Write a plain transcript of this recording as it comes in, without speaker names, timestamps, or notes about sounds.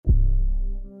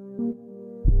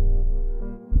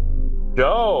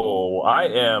show. I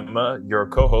am your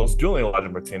co-host, Julian Elijah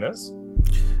Martinez.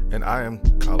 And I am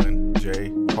Colin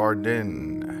J.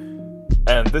 Hardin.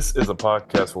 And this is a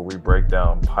podcast where we break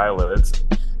down pilots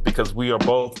because we are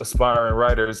both aspiring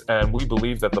writers and we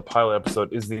believe that the pilot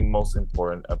episode is the most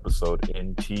important episode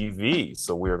in TV.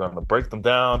 So we are going to break them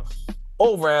down,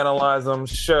 overanalyze them,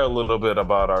 share a little bit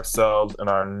about ourselves and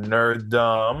our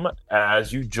nerddom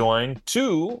as you join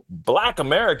two Black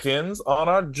Americans on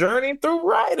our journey through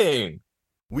writing.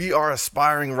 We are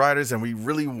aspiring writers and we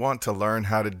really want to learn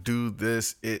how to do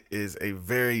this. It is a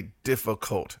very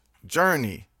difficult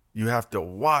journey. You have to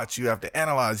watch, you have to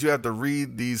analyze, you have to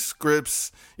read these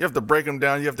scripts, you have to break them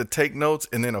down, you have to take notes,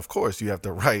 and then of course you have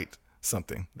to write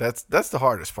something. That's the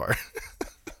hardest part.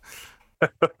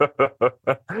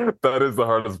 That is the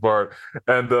hardest part.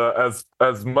 And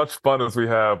as much fun as we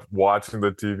have watching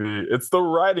the TV, it's the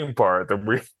writing part that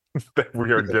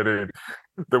we are getting,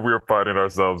 that we are finding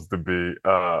ourselves to be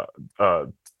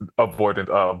avoidant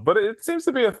of. But it seems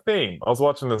to be a theme. I was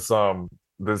watching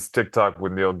this TikTok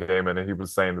with Neil Gaiman, and he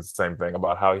was saying the same thing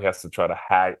about how he has to try to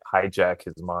hijack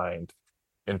his mind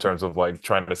in terms of like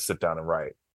trying to sit down and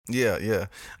write. Yeah.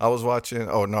 I was watching.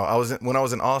 When I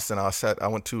was in Austin, I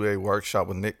went to a workshop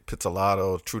with Nick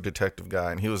Pizzolatto, True Detective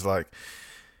guy, and he was like,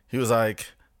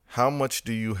 how much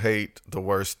do you hate the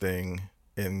worst thing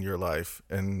in your life?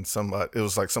 And it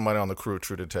was like somebody on the crew,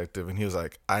 True Detective, and he was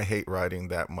like, I hate writing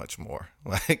that much more.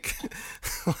 Like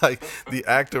the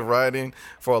act of writing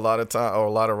for a lot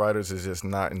of writers is just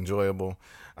not enjoyable.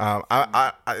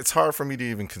 It's hard for me to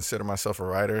even consider myself a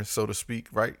writer, so to speak,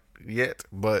 right yet,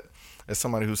 but as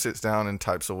somebody who sits down and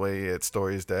types away at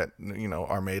stories that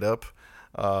are made up,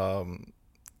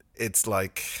 it's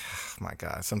like, my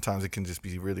God, sometimes it can just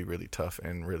be really, really tough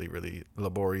and really, really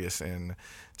laborious and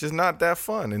just not that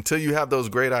fun until you have those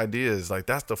great ideas. Like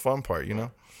that's the fun part,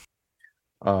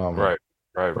 Right.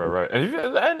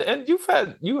 And you've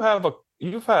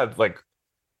had like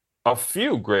a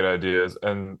few great ideas,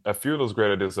 and a few of those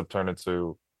great ideas have turned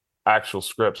into actual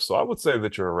scripts. So I would say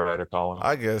that you're a writer, Colin.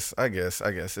 I guess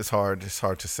it's hard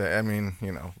to say. I mean,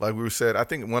 like we said, I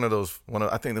think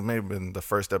I think that may have been the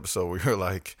first episode where you're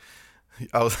like,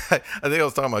 I think I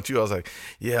was talking about you. I was like,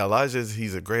 yeah,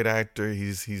 he's a great actor.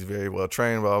 He's very well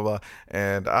trained, blah, blah, blah.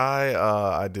 And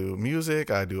I do music,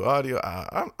 I do audio.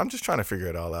 I'm just trying to figure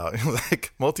it all out. It was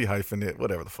like multi-hyphenate,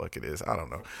 whatever the fuck it is. I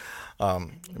don't know.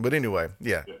 But anyway,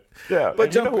 yeah. Yeah.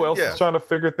 But you know who else is trying to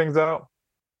figure things out?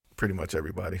 Pretty much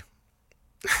everybody.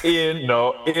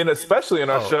 Especially in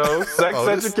our show, Sex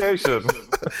Education.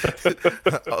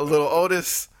 A little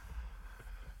Otis,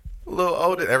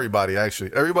 everybody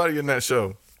in that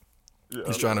show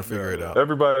is trying to figure it out.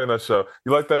 Everybody in that show.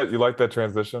 You like that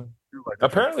transition?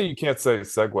 Apparently you can't say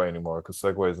segue anymore because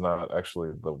segue is not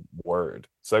actually the word.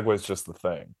 Segue is just the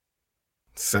thing.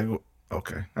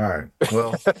 Okay. All right.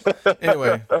 Well,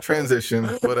 anyway, transition,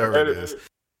 whatever it is.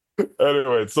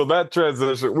 Anyway, so that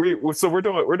transition,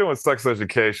 we're doing Sex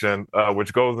Education,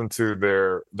 which goes into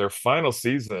their final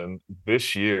season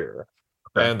this year.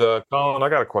 Okay. And Colin, I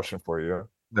got a question for you.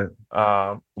 Do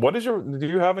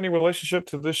you have any relationship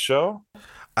to this show?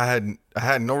 I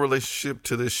had no relationship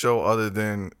to this show other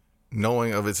than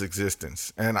knowing of its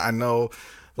existence, and I know.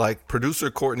 Like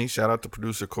producer Courtney, shout out to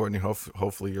producer Courtney.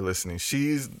 Hopefully you're listening.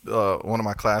 She's one of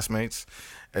my classmates,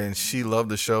 and she loved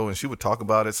the show, and she would talk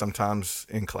about it sometimes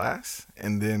in class.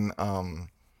 And then,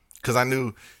 because I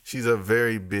knew she's a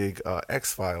very big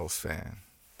X-Files fan,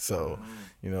 so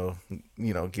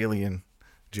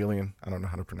Gillian, I don't know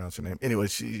how to pronounce her name. Anyway,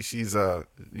 she's I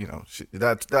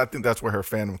think that's where her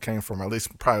fandom came from, or at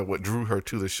least probably what drew her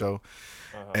to the show.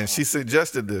 And she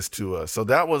suggested this to us. So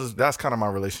that's kind of my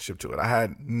relationship to it. I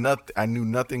knew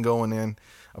nothing going in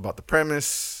about the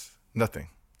premise, nothing.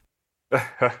 I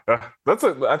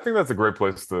think that's a great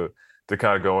place to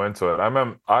kind of go into it.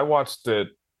 I watched it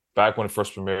back when it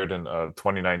first premiered in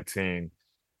 2019,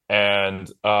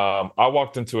 and I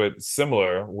walked into it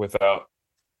similar with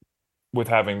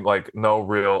having like no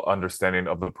real understanding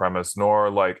of the premise, nor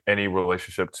like any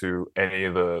relationship to any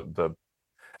of the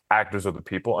actors or the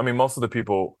people. I mean, most of the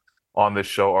people on this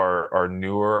show are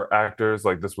newer actors.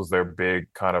 Like this was their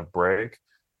big kind of break.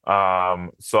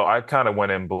 So I kind of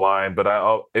went in blind, but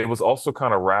it was also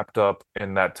kind of wrapped up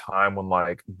in that time when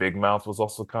like Big Mouth was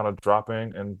also kind of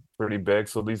dropping and pretty big.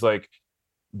 So these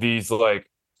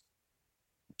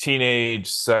teenage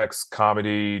sex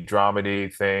comedy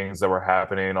dramedy things that were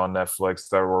happening on Netflix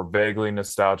that were vaguely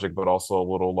nostalgic, but also a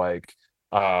little like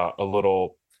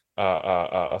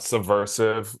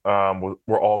subversive,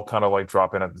 were all kind of like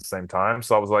dropping at the same time.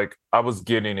 So I was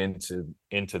getting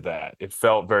into that. It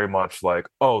felt very much like,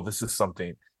 oh, this is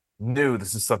something new.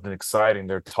 This is something exciting.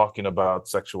 They're talking about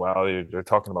sexuality. They're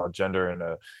talking about gender in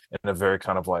a very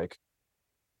kind of like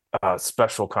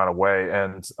special kind of way.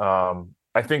 And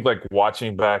I think like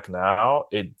watching back now,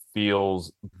 it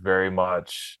feels very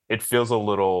much. Uh, it feels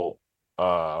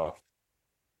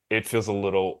a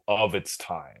little of its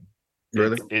time.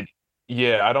 Really? It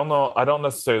yeah. I don't know. I don't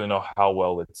necessarily know how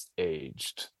well it's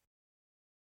aged.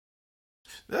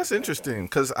 That's interesting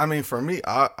because I mean, for me,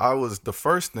 I was the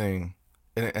first thing,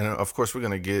 and of course we're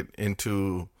gonna get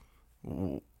into,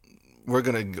 we're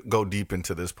gonna go deep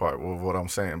into this part of what I'm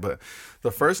saying. But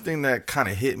the first thing that kind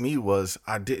of hit me was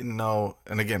I didn't know,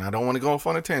 and again, I don't want to go off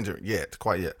on a tangent yet,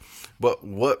 quite yet, but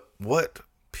what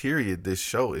period this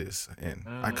show is in.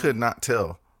 I Mhm. could not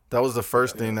tell. That was the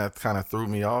first thing that kind of threw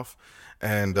me off,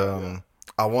 and Yeah.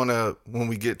 I want to, when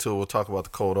we get to it, we'll talk about the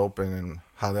cold open and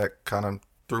how that kind of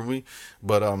threw me.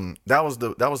 But that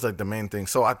was like the main thing.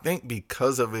 So I think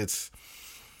because of its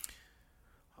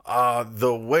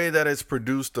the way that it's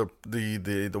produced,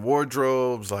 the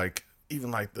wardrobes, like even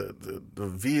like the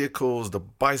vehicles, the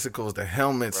bicycles, the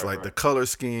helmets, Right. like the Right. color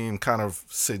scheme kind of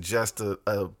suggests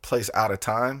a place out of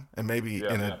time and maybe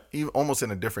Yeah. in Yeah. a even almost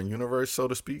in a different universe, so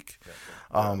to speak. Yeah.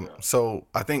 Yeah. Yeah. So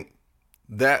I think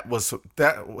that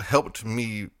helped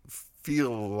me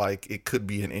feel like it could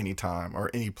be in any time or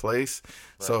any place. Right.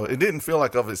 So it didn't feel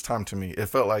like of its time to me. It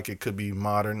felt like it could be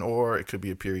modern or it could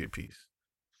be a period piece.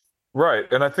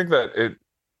 Right. And I think that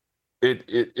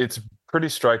it's pretty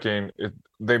striking.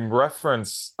 They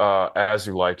reference "As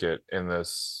You Like It" in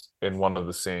one of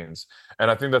the scenes, and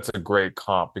I think that's a great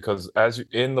comp because as you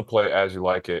in the play "As You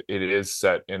Like It," it is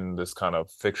set in this kind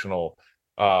of fictional,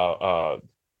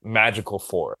 magical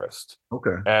forest,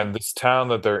 Okay. and this town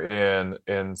that they're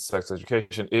in Sex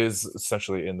Education is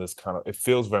essentially in this kind of. It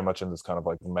feels very much in this kind of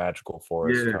like magical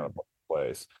forest Yeah. kind of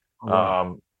place. Oh, wow.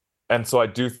 Um, and so I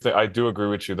do agree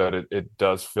with you that it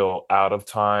does feel out of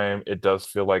time. It does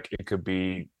feel like it could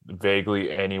be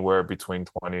vaguely anywhere between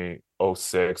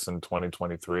 2006 and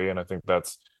 2023. And I think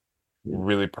that's Yeah.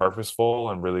 really purposeful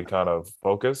and really kind of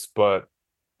focused. But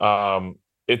um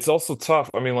it's also tough.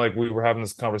 I mean, like we were having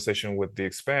this conversation with The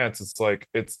Expanse. It's like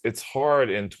it's hard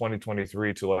in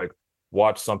 2023 to like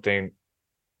watch something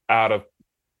out of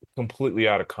completely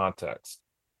out of context.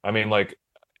 I mean, like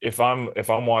if I'm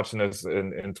watching this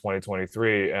in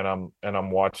 2023 and I'm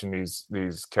watching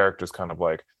these characters kind of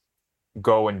like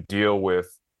go and deal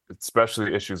with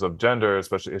especially issues of gender,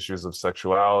 especially issues of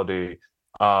sexuality,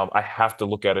 I have to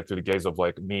look at it through the gaze of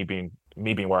like me being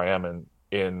where I am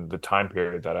in the time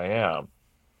period that I am.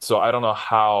 So I don't know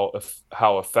how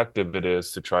effective it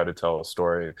is to try to tell a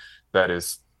story that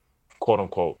is quote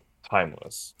unquote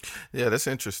timeless. Yeah, that's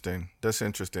interesting. That's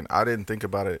interesting. I didn't think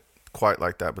about it quite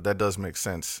like that, but that does make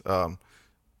sense.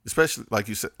 Especially like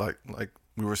you said, like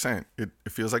we were saying, it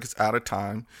feels like it's out of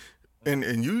time. And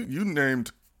you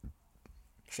named,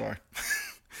 sorry,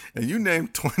 and you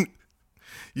named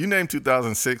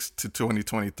 2006 to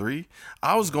 2023.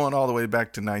 I was going all the way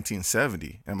back to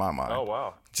 1970 in my Oh mind,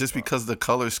 wow. just Wow. because the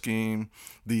color scheme,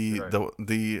 Right.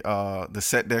 the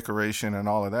set decoration, and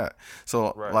all of that.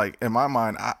 So Right. like in my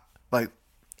mind, I like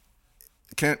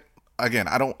can't again.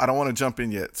 I don't want to jump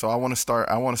in yet. So I want to start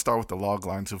with the log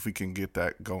lines if we can get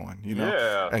that going,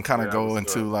 Yeah. and kind of Yeah, go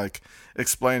let's do into it. like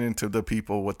explaining to the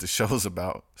people what the show's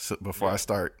about before I Yeah.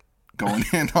 start going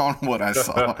in on what I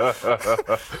saw.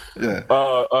 Yeah,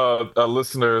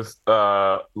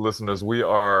 Listeners, we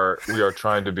are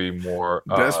trying to be more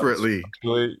desperately,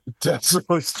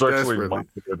 structurally desperately.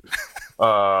 minded.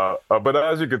 But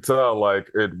as you can tell, like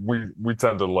we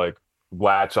tend to like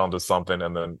latch onto something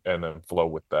and then flow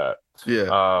with that. Yeah,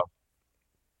 Uh,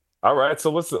 all right,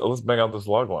 so let's bang out this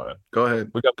log line. go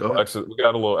ahead. Go ahead. We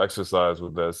got a little exercise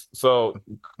with this. So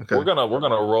Okay. we're gonna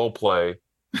role play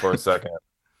for a second,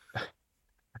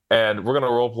 and we're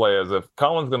gonna role play as if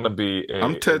Colin's gonna be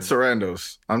I'm Ted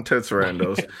Sarandos. I'm Ted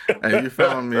Sarandos, and you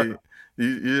found me.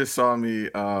 You just saw me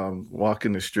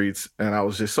walking the streets, and I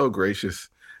was just so gracious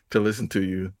to listen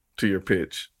to your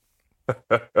pitch.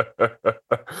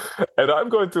 and I'm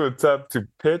going to attempt to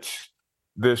pitch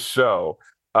this show.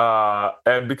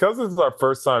 And because this is our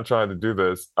first time trying to do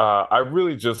this, I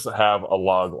really just have a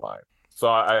log line. So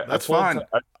I That's told, fine.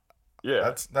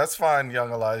 yeah. That's fine,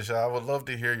 young Elijah. I would love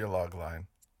to hear your log line.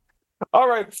 All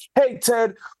right. Hey,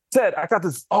 Ted, I got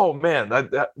this. Oh man,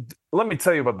 let me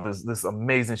tell you about this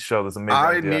amazing show, this amazing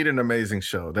I idea. need an amazing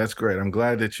show. That's great. I'm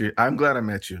glad I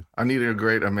met you. I needed a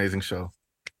great, amazing show.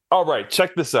 All right,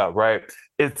 check this out. Right,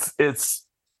 it's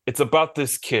about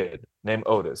this kid named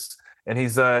Otis, and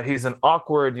he's an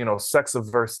awkward, sex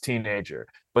averse teenager,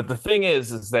 But the thing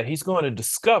is that he's going to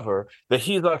discover that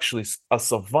he's actually a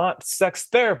savant sex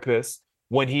therapist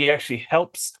when he actually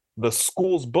helps the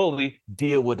school's bully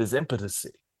deal with his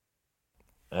impotency.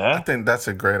 I Eh? think that's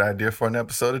a great idea for an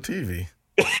episode of TV.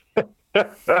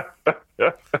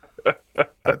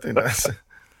 I think that's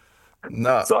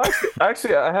no. So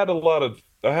actually, I had a lot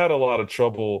of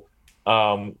trouble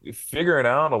figuring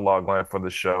out a log line for the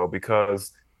show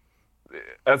because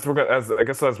as I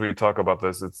guess as we talk about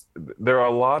this, it's there are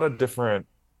a lot of different.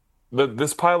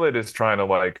 This pilot is trying to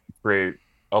like create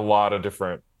a lot of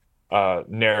different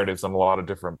narratives and a lot of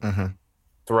different Hmm.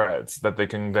 threads that they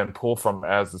can then pull from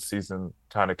as the season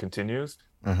kind of continues.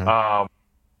 Hmm. Um,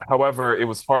 However, it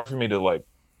was hard for me to like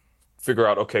figure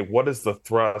out, okay, what is the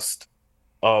thrust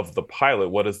of the pilot?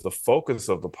 What is the focus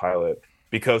of the pilot?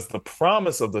 Because the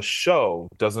promise of the show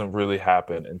doesn't really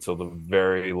happen until the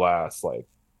very last, like,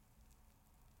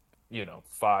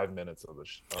 5 minutes of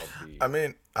I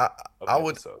mean, I of I the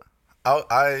would episode.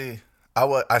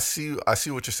 I see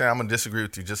what you're saying. I'm gonna disagree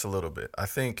with you just a little bit. All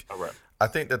right. I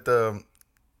think that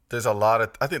there's a lot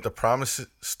of I think the promise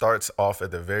starts off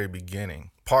at the very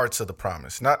beginning. Parts of the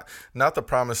promise, not the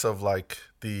promise of like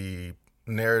the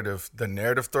narrative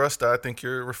thrust that I think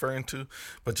you're referring to,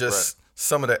 but Right. just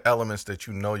some of the elements that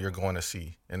you know you're going to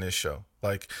see in this show.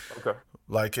 Okay.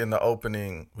 Like in the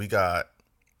opening, we got.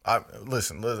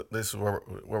 This is where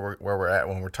we're at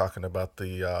when we're talking about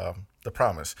the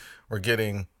promise. We're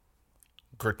getting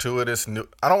gratuitous.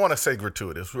 I don't want to say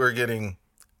gratuitous. We're getting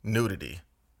nudity,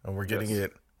 and Yes.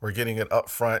 We're getting it up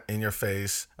front in your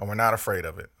face, and we're not afraid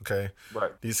of it. Okay,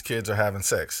 Right. these kids are having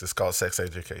sex. It's called sex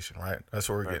education, right? That's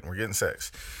what we're Right. getting. We're getting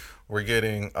sex. We're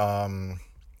getting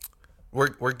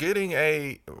we're getting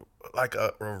a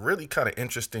really kind of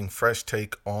interesting fresh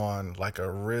take on like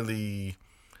a really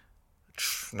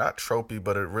not tropey,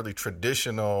 but a really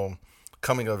traditional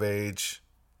coming of age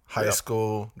high Yeah.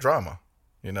 school drama,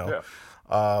 you know,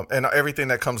 Yeah. and everything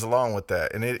that comes along with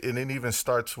that. And it even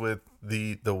starts with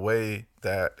the way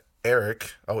that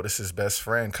Eric, Otis's best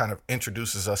friend, kind of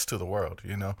introduces us to the world,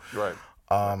 you know, Right.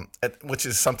 Right. which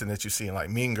is something that you see in like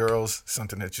Mean Girls,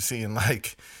 something that you see in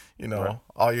like, Right.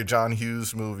 all your John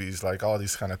Hughes movies, like all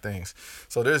these kind of things.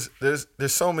 So there's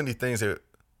so many things that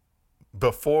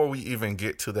before we even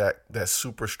get to that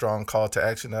super strong call to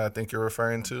action that I think you're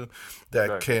referring to, that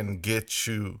Exactly. can get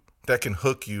you, that can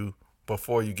hook you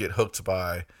before you get hooked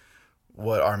by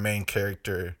what our main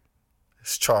character's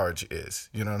charge is.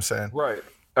 You know what I'm saying? Right.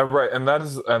 Right. And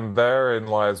therein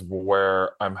lies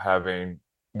where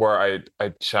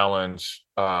I challenge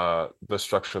the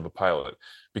structure of the pilot.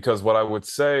 Because what I would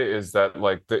say is that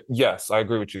yes, I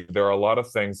agree with you. There are a lot of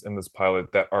things in this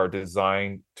pilot that are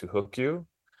designed to hook you.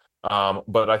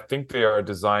 But I think they are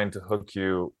designed to hook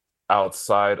you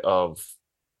outside of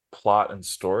plot and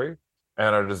story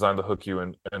and are designed to hook you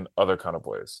in other kind of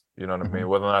ways. You know what I Hmm. mean?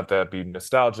 Whether or not that be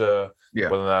nostalgia, Yeah.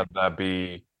 whether or not that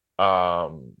be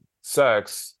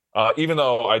sex. Even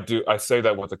though I say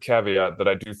that with a caveat that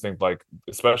I do think like,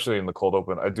 especially in the cold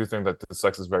open, I do think that the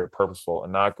sex is very purposeful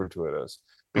and not gratuitous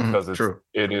Hmm. because True.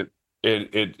 it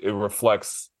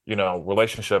reflects,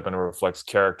 relationship and it reflects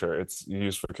character. It's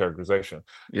used for characterization.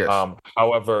 Yes.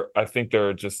 However, I think there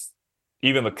are just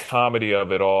even the comedy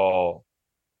of it all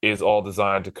is all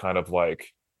designed to kind of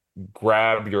like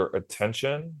grab your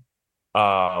attention.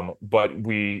 But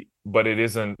it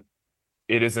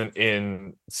isn't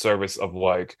in service of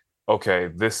like, okay,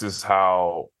 this is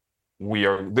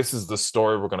the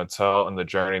story we're going to tell and the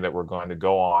journey that we're going to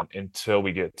go on until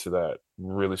we get to that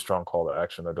really strong call to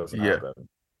action that doesn't Yeah. happen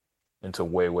until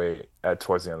way at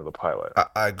towards the end of the pilot.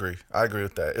 I agree. I agree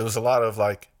with that. It was a lot of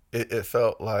like it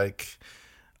felt like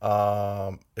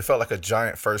a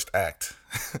giant first act,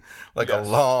 like Yes.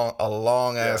 a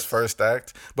long ass Yes. first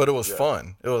act. But it was Yeah.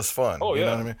 fun. It was fun. Oh You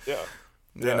know what yeah. I mean? Yeah.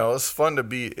 You Yeah. know, it's fun to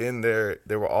be in there.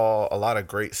 There were all a lot of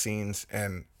great scenes,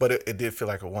 but it did feel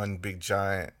like a one big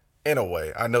giant. In a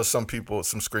way, I know some people,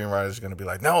 some screenwriters are gonna be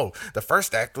like, "No, the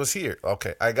first act was here."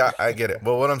 Okay, I get it.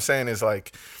 But what I'm saying is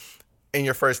like, in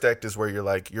your first act is where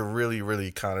you're really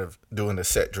really kind of doing the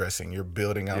set dressing. You're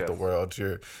building out the Yes. world.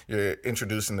 You're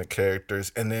introducing the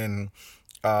characters, and then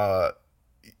uh,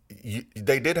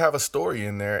 they did have a story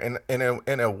in there, and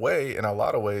in a way, in a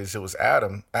lot of ways, it was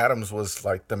Adam. Adams was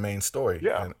like the main story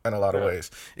Yeah. in a lot of Yeah. ways,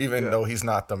 even Yeah. though he's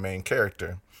not the main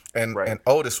character. Right. And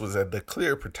Otis was the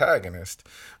clear protagonist,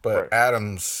 but Right.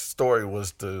 Adam's story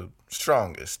was the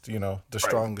strongest. You know, the Right.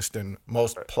 strongest and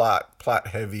most Right. plot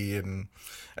heavy and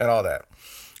all that.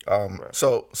 Right.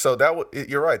 So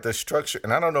you're right. The structure,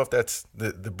 and I don't know if that's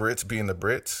the Brits being the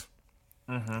Brits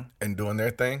Mm-hmm. and doing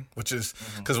their thing, which is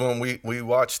Mm-hmm. because when we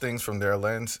watch things from their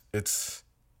lens, it's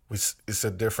It's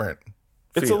a different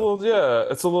It's a feel. little, yeah,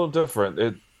 it's a little different.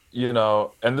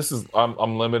 And this is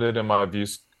I'm limited in my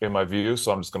views,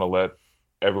 so I'm just gonna let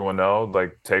everyone know,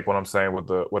 like take what I'm saying with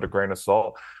a grain of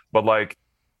salt. But like,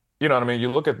 you know what I mean?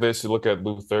 You look at this, you look at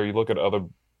Luther, you look at other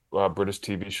British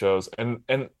TV shows, and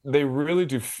they really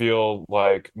do feel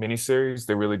like miniseries.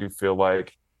 They really do feel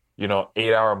like,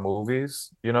 8-hour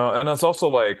movies, and it's also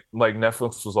like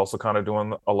Netflix was also kind of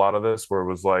doing a lot of this where it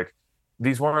was like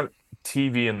these weren't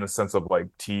TV in the sense of like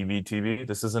TV.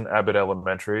 This isn't Abbott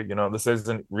Elementary, this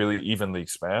isn't really even The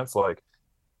Expanse. Like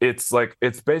it's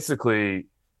basically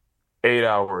 8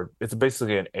 hour, it's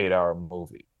basically an 8-hour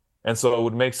movie. And so it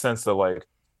would make sense that like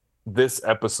this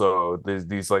episode,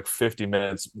 these like 50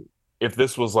 minutes, if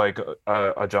this was like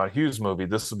a John Hughes movie,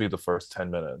 this would be the first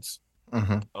 10 minutes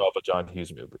Hmm. of a John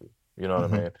Hughes movie. You know what I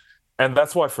Hmm. mean? And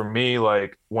that's why for me,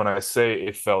 like when I say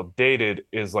it felt dated,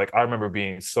 is like I remember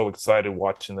being so excited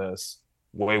watching this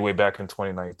way back in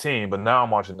 2019, but now I'm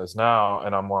watching this now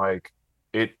and I'm like,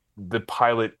 the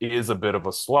pilot is a bit of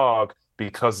a slog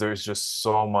because there's just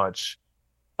so much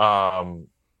um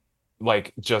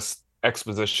like just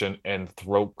exposition and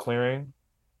throat clearing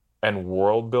and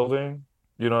world building.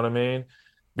 You know what I mean?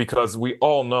 Because we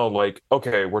all know, like,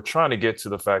 okay, we're trying to get to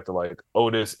the fact that like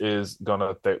Otis is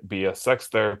gonna be a sex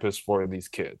therapist for these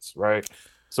kids, right?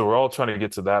 So we're all trying to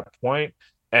get to that point,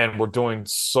 and we're doing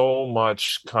so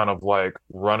much kind of like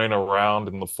running around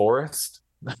in the forest,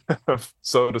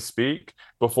 so to speak,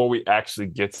 before we actually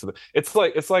get to the. It's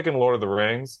like in Lord of the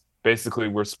Rings. Basically,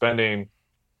 we're spending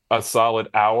a solid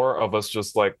hour of us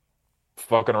just like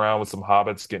fucking around with some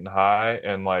hobbits getting high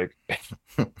and like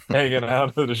hanging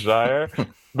out in the Shire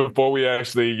before we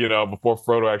actually, before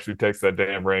Frodo actually takes that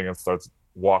damn ring and starts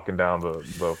walking down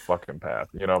the fucking path.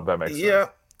 If that makes Yeah,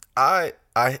 sense.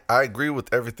 I agree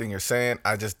with everything you're saying.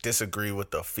 I just disagree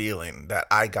with the feeling that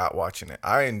I got watching it.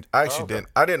 I Oh, actually okay. didn't.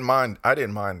 I didn't mind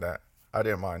that. I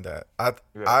didn't mind that.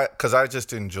 Yeah. Because I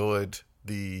just enjoyed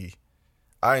the.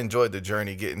 I enjoyed the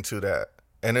journey getting to that,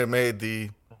 and it made the.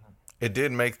 Mhm. It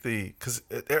did make the because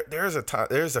there's a time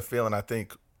there's a feeling I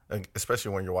think,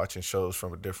 especially when you're watching shows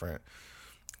from a different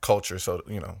culture, so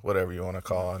whatever you want to Mhm.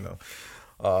 call it,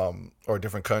 or a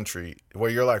different country, where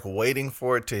you're like waiting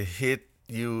for it to hit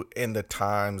you in the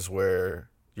times where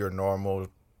your normal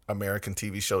American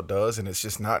TV show does, and it's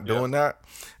just not Yeah. doing that.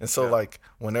 And so, Yeah. like,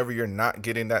 whenever you're not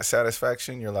getting that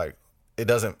satisfaction, you're like, it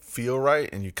doesn't feel right,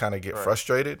 and you kind of get Right.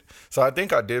 frustrated. So I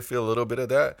think I did feel a little bit of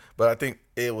that, but I think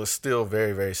it was still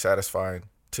very, very satisfying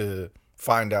to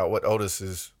find out what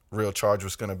Otis's real charge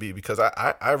was going to be because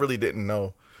I really didn't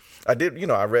know. I did,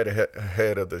 I read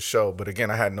ahead of the show, but again,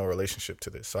 I had no relationship to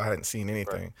this, so I hadn't seen Right.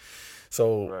 anything.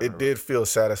 So Right. it Right. did feel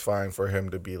satisfying for him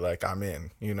to be like, I'm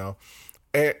in.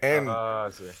 And I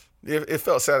see. it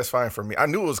felt satisfying for me. I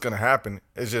knew it was going to happen.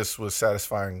 It just was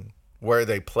satisfying where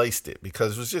they placed it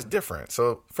because it was just Mhm. different.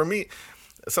 So for me,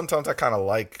 sometimes I kind of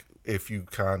like if you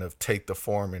kind of take the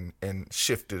form and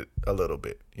shift it a little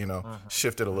bit, Mhm.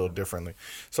 shift it a little Mhm. differently.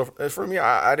 So for me,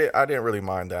 I didn't really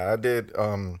mind that. I did,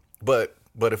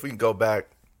 but if we go back,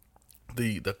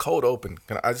 the cold open,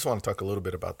 I just want to talk a little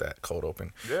bit about that cold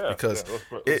open Yeah. Yeah. because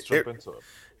Let's it jump it into it.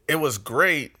 it was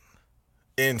great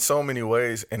in so many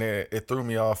ways, and it threw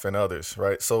me off in others,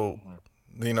 right? So,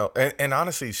 Mhm. and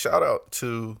honestly, shout out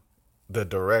to the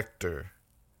director,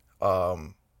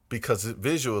 because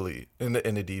visually in the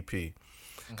DP,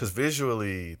 because Mhm.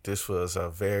 visually this was a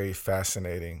very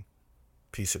fascinating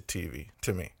piece of TV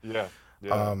to me. Yeah.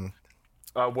 Yeah. Um,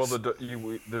 Well,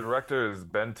 the director is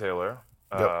Ben Taylor,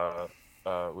 yep.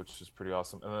 which is pretty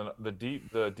awesome, and then the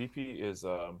DP is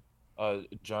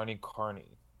Johnny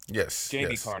Carney, Yes,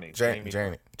 Jamie yes. Carney, Jamie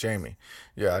Carney. Jamie.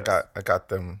 Yeah, Yes. I got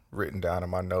them written down in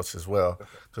my notes as well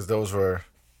because those were,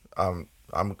 I'm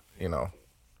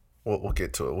we'll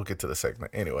get to it. We'll get to the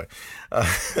segment anyway.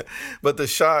 Uh, but the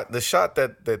shot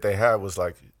that they had was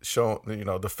like showing,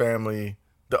 the family,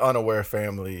 the unaware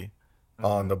family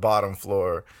on Hmm. the bottom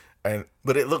floor.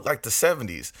 But it looked like the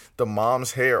 70s, the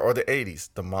mom's hair, or the 80s,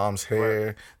 the mom's Right.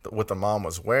 hair, what the mom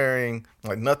was wearing,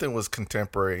 like nothing was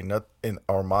contemporary, nothing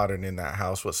or modern in that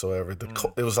house whatsoever.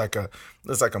 Mm. It was like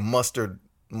a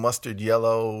mustard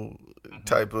yellow Hmm.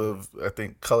 type Hmm. of, I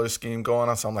think, color scheme going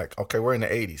on. So I'm like, okay, we're in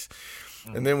the 80s.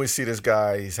 And Hmm. then we see this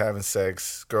guy, he's having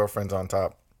sex, girlfriend's on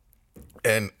top,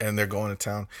 and they're going to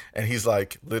town, and he's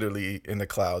like literally in the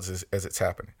clouds as it's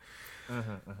happening. Hmm.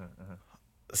 Hmm. Hmm.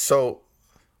 So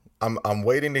I'm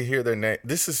waiting to hear their name.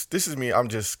 This is me. I'm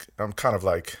kind of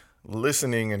like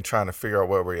listening and trying to figure out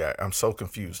where we're at. I'm so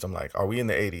confused. I'm like, are we in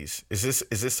the 80s? Is this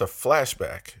a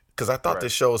flashback? Because I thought Right.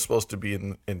 this show was supposed to be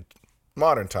in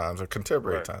modern times or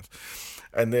contemporary Right. times.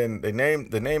 And then they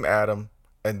name Adam.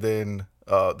 and then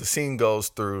the scene goes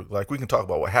through. Like we can talk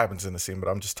about what happens in the scene, but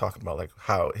I'm just talking about like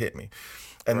how it hit me.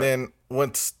 And Right. then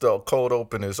once the cold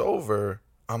open is over,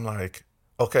 I'm like,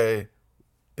 okay,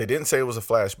 they didn't say it was a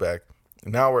flashback.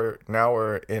 Now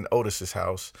we're in Otis's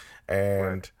house,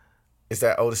 Right. and is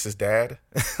that Otis's dad?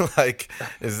 Like,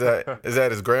 is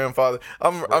that his grandfather?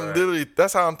 I'm Right. literally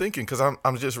that's how I'm thinking because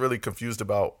I'm just really confused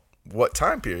about what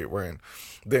time period we're in.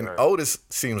 Then Right. Otis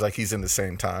seems like he's in the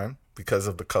same time because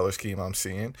of the color scheme I'm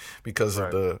seeing, because of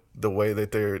Right. the way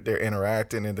that they're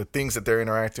interacting and the things that they're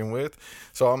interacting with.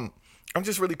 So I'm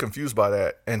just really confused by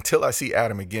that until I see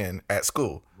Adam again at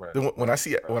school. Right. Then when I Right.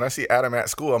 see Right. when I see Adam at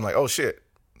school, I'm like, oh shit.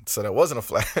 So that wasn't a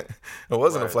flash. It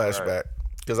wasn't a Right. Right. flashback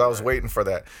because I was Right. waiting for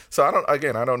that. So I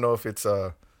don't know if it's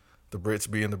the Brits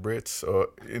being the Brits or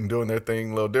in doing their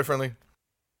thing a little differently.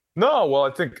 No, well,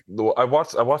 I think I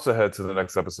watched ahead to the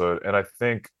next episode, and I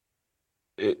think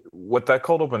what that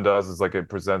cold open does is like it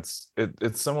presents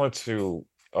it's similar to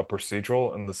a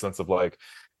procedural in the sense of like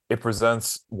it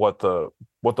presents what the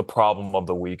problem of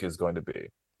the week is going to be.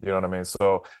 You know what I mean?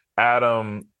 So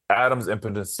Adam's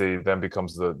impotency then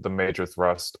becomes the major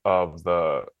thrust of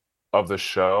the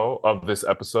show of this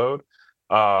episode.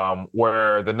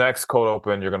 Where the next cold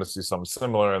open you're going to see something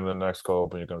similar, and the next cold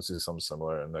open you're going to see something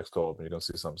similar, and the next cold open you're going to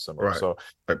see something similar. Right. So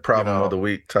Like you problem of know, the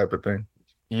week type of thing.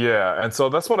 yeah, and so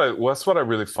that's what I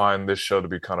really find this show to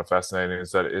be kind of fascinating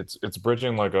is that it's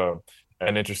bridging like a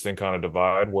an interesting kind of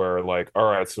divide where like, all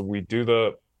right, so they do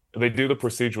the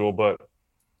procedural, but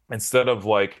instead of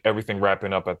like everything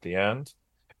wrapping up at the end,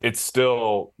 it's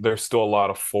still there's still a lot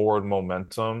of forward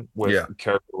momentum with Yeah.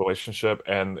 character relationship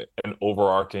and an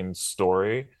overarching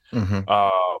story. Mm-hmm.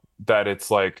 Uh, that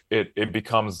it's like it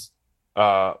becomes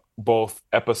both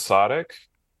episodic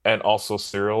and also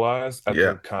serialized at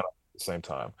Yeah. the kind of same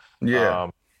time. Yeah.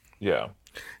 Um, yeah,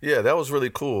 Yeah. That was really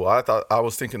cool. I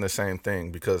was thinking the same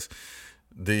thing because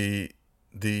the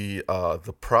the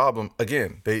problem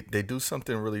again they do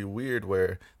something really weird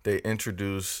where they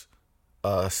introduce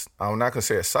I'm not gonna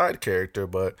say a side character,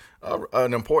 but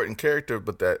an important character,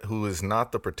 but that who is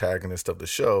not the protagonist of the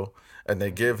show, and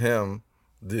they hmm give him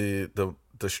the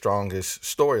strongest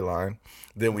storyline.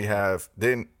 Then we hmm have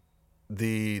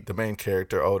the main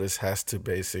character Otis has to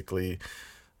basically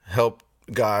help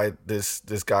guide this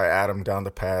guy Adam down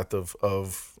the path of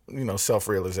self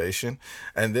realization,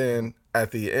 and then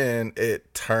at the end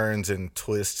it turns and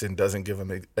twists and doesn't give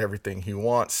him everything he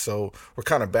wants. So we're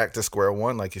kind of back to square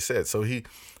one, like you said. So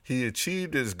he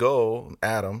achieved his goal,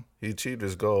 Adam. He achieved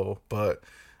his goal, but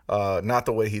not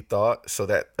the way he thought. So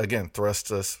that again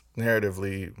thrusts us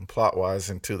narratively, plot wise,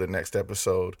 into the next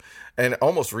episode, and it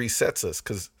almost resets us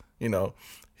because you know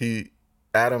he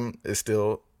Adam is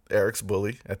still Eric's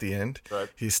bully at the end. right,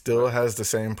 He still right, has the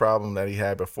same problem that he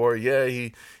had before. Yeah,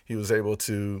 he was able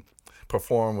to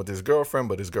perform with his girlfriend,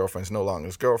 but his girlfriend's no longer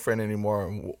his girlfriend anymore.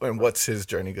 And right, what's his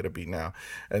journey going to be now?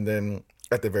 And then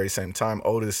at the very same time,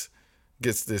 Otis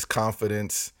gets this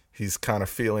confidence. He's kind of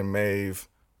feeling Maeve.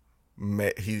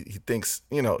 He thinks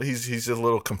he's just a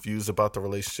little confused about the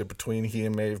relationship between he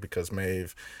and Maeve because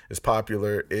Maeve is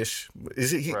popular ish.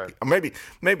 Is he right. maybe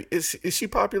is she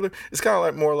popular? It's kind of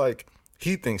like more like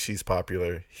he thinks she's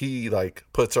popular. He like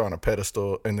puts her on a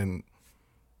pedestal, and then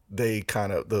they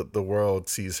kind of the world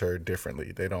sees her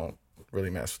differently. They don't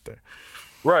really mess with her.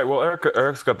 Right. Well,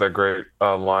 Eric's got that great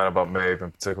line about Maeve in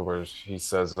particular, where he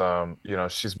says, you know,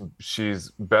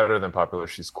 she's better than popular.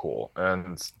 She's cool,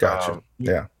 Gotcha.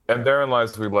 Yeah. and therein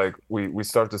lies we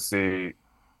start to see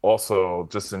also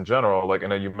just in general, like,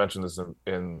 and you mentioned this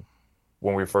in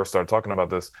when we first started talking about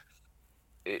this.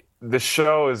 The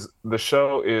show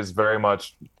is very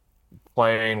much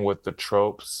playing with the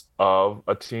tropes of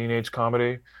a teenage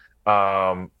comedy.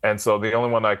 And so the only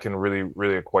one I can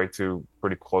really equate to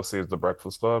pretty closely is The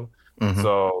Breakfast Club. Mm-hmm.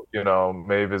 So, you know,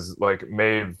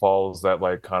 Maeve follows that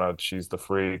like kind of she's the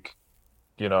freak,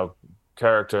 you know,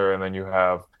 character, and then you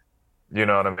have, you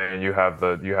know what I mean, you have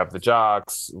the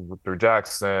jocks through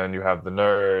Jackson, you have the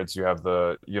nerds, you have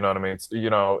the, you know what I mean? You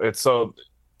know, it's so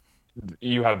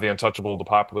you have the untouchable, the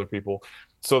popular people.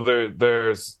 So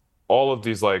there's all of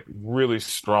these like really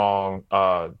strong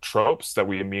tropes that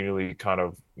we immediately kind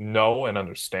of know and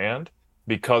understand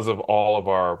because of all of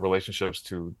our relationships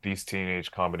to these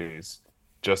teenage comedies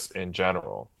just in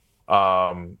general.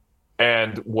 Um,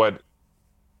 and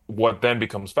what then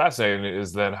becomes fascinating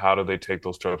is then how do they take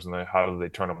those tropes and then how do they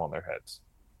turn them on their heads?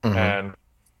 Mm-hmm. And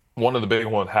one of the big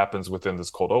ones happens within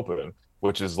this cold open,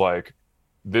 which is like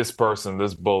this person,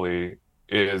 this bully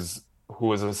is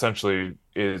who is essentially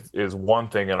is one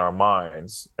thing in our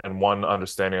minds and one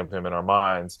understanding of him in our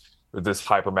minds, with this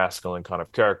hyper masculine kind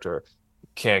of character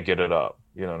can't get it up.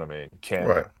 You know what I mean?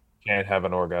 Right. Can't have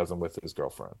an orgasm with his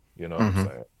girlfriend. You know what I'm Mm-hmm.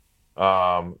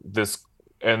 saying? This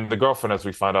and the girlfriend, as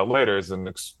we find out later, is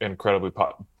an incredibly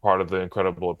part of the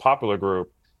incredible popular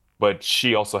group, but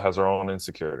she also has her own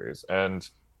insecurities, and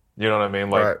you know what I mean?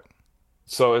 Like, Right.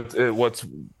 so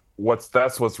what's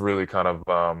that's what's really kind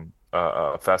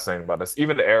of fascinating about this.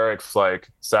 Even Eric's like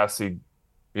sassy,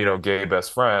 gay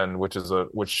best friend, which is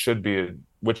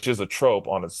a trope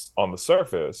on the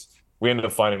surface. We ended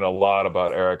up finding a lot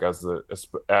about Eric as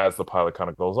the pilot kind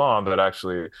of goes on, that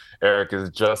actually Eric is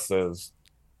just as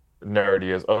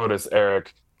nerdy as Otis.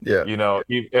 Yeah.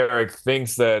 Eric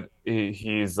thinks that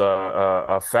he's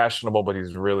fashionable, but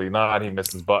he's really not. He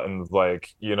misses buttons, like,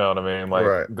 you know what I mean? Like,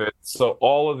 Right. so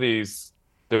all of these,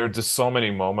 there are just so many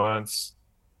moments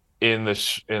in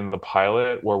the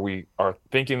pilot where we are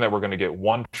thinking that we're going to get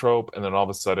one trope, and then all of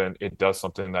a sudden it does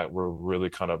something that we're really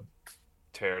kind of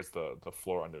tears the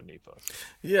floor underneath us.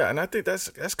 Yeah, and I think that's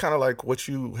kind of like what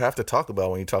you have to talk about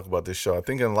when you talk about this show. I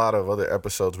think in a lot of other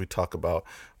episodes we talk about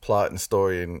plot and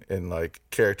story and like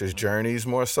characters' Mhm. journeys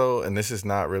more so, and this is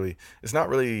not really it's not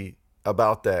really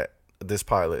about that. This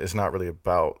pilot is not really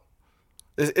about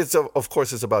of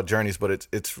course it's about journeys, but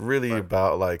it's really Right.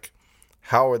 about like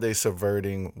how are they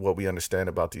subverting what we understand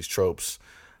about these tropes?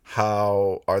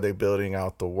 How are they building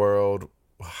out the world?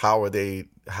 How are they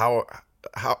how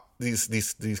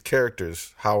these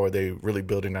characters? How are they really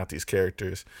building out these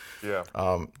characters? Yeah.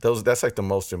 Those that's like the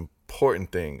most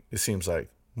important thing. It seems like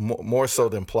more so Yeah.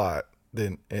 than plot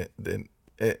than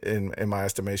in my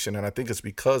estimation, and I think it's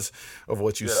because of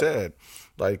what you Yeah. said.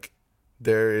 Like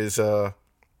there is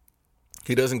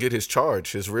he doesn't get his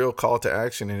charge, his real call to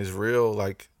action, and his real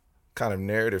like kind of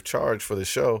narrative charge for the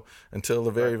show until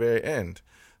the Right. very end.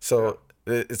 Yeah. So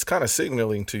it's kind of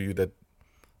signaling to you that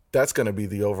that's going to be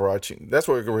the overarching. That's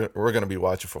what we're going to be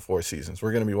watching for 4 seasons.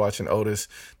 We're going to be watching Otis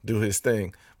do his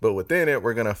thing, but within it,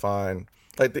 we're going to find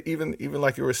like even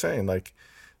like you were saying, like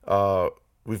uh,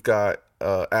 we've got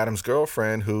Adam's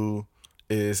girlfriend who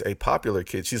is a popular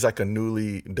kid. She's like a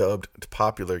newly dubbed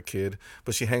popular kid,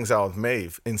 but she hangs out with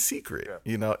Maeve in secret,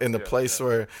 Yeah. in the Yeah. place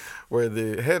Yeah. where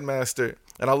the headmaster.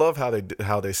 And I love how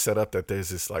they set up that there's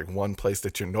this like one place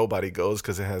that nobody goes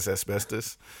because it has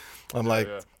asbestos. I'm Yeah. like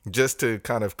Yeah. just to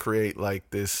kind of create like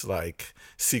this like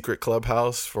secret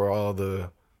clubhouse for all Yeah.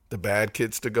 the bad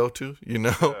kids to go to, you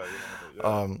know. Yeah.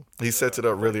 Yeah. He Yeah. sets it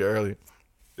up It's like, really early.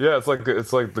 yeah, it's like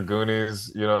the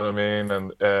Goonies, you know what I mean?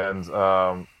 And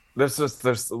there's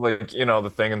like,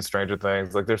 the thing in Stranger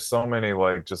Things, like there's so many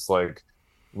like just like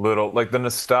little, like the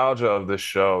nostalgia of this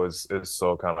show is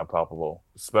so kind of palpable,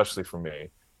 especially for me,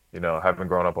 having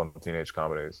grown up on teenage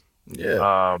comedies. Yeah.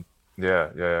 Um yeah,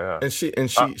 yeah, yeah. Yeah. And she and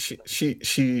Uh,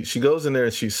 she goes in there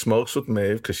and she smokes with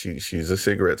Maeve because she's a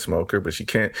cigarette smoker, but she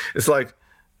can't. It's like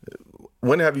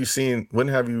when have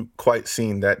you quite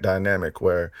seen that dynamic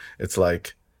where it's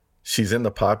like she's in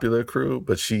the popular crew,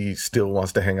 but she still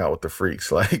wants to hang out with the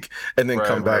freaks, like, and then right,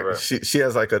 come right, back. right, She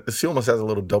has like she almost has a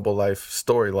little double life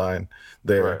storyline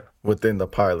there right, within the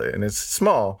pilot, and it's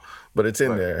small, but it's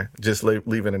in right. there, just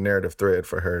leaving a narrative thread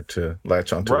for her to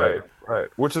latch onto Right, later. right.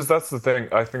 Which is that's the thing.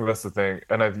 I think that's the thing.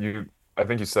 And I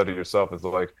think you said it yourself, is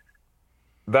like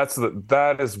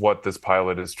that is what this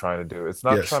pilot is trying to do. It's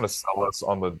not Yes. trying to sell us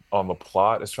on the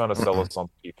plot. It's trying to sell Mm-mm. us on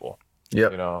people, you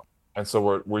Yep. know. And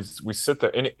so we sit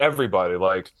there, and everybody,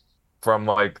 like, from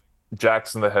like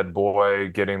Jackson the head boy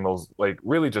getting those like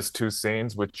really just two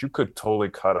scenes, which you could totally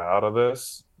cut out of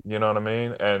this, you know what I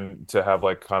mean? And to have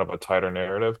like kind of a tighter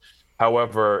narrative.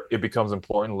 However, it becomes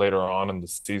important later on in the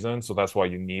season, so that's why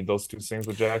you need those two scenes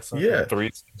with Jackson, Yeah. three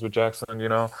scenes with Jackson, you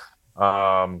know.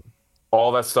 Um,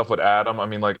 all that stuff with Adam. I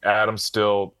mean, like Adam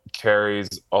still carries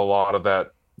a lot of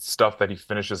that stuff that he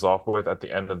finishes off with at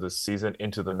the end of the season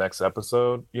into the next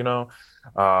episode, you know.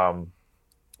 Um,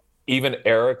 Even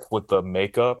Eric with the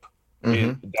makeup,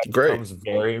 Mm-hmm.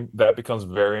 Great. that becomes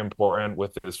very important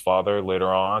with his father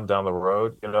later on down the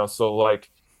road, you know. So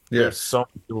like Yeah. there's so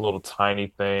many little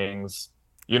tiny things,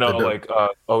 The, the, like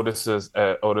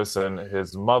Otis and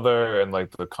his mother, and like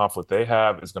the conflict they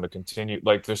have is going to continue.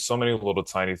 Like there's so many little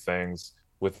tiny things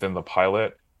within the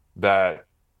pilot that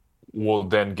will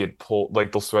then get pulled,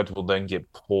 like those threads will then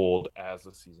get pulled as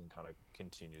the season kind of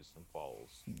continues and yeah.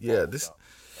 follows This down.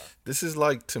 Yeah. This is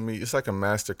like to me, it's like a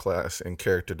masterclass in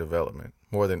character development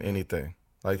more than anything.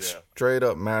 Like Yeah. straight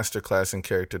up masterclass in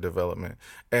character development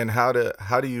and how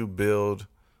do you build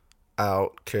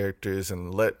out characters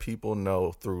and let people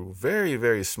know through very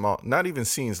very small, not even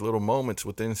scenes, little moments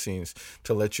within scenes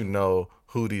to let you know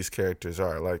who these characters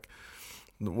are. Like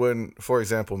when, for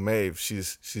example, Maeve,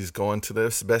 she's going to the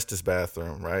asbestos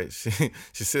bathroom, right?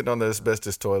 She's sitting on the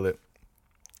asbestos toilet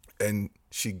and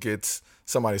she gets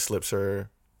somebody slips her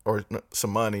or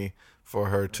some money for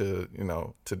her to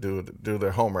to do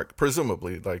their homework,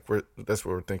 presumably. Like that's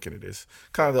what we're thinking it is.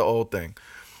 Kind of the old thing.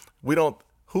 We don't.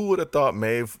 Who would have thought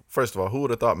Maeve? First of all, who would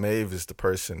have thought Maeve is the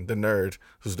person, the nerd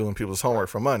who's doing people's homework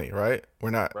for money? Right?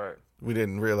 We're not. Right. We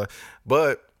didn't realize.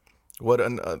 But what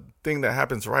a thing that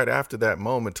happens right after that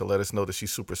moment to let us know that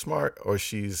she's super smart, or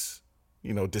she's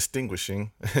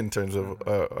distinguishing in terms of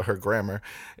her grammar,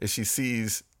 is she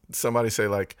sees somebody say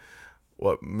like,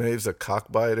 "What, Maeve's a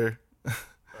cockbiter,"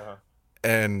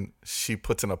 and she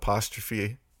puts an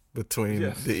apostrophe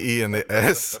between the E and the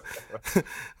S,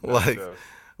 like,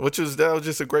 that was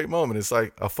just a great moment. It's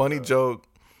like a funny joke,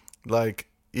 like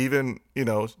even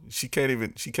she can't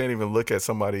even look at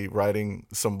somebody writing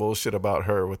some bullshit about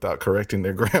her without correcting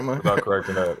their grammar. Without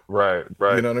correcting that, right.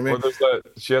 You know what I mean? Or there's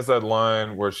she has that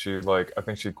line where she like, I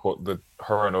think she quote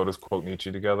her and Otis quote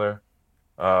Nietzsche together,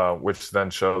 which then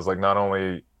shows like not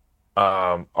only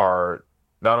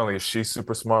is she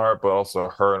super smart, but also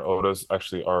her and Otis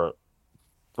actually are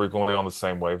frequently on the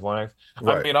same wavelength.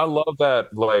 Right. I mean, I love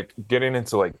that, like getting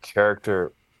into like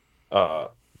uh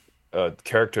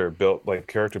character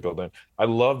building. I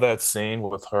love that scene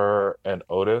with her and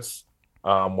Otis,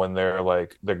 when they're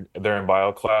in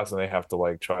bio class and they have to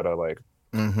like try to like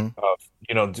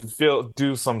Mm-hmm.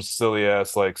 do some silly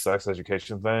ass like sex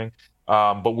education thing.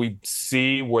 But we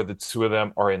see where the two of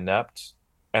them are inept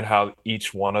and how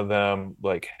each one of them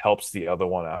like helps the other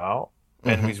one out.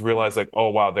 And Mm-hmm. we realize like, oh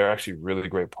wow, they're actually really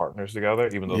great partners together,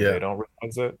 even though Yeah. they don't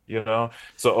realize it.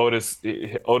 So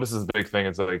Otis's big thing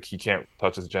is like he can't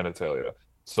touch his genitalia.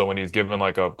 So when he's given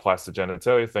like a plastic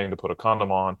genitalia thing to put a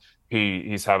condom on,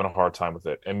 he's having a hard time with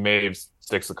it. And Maeve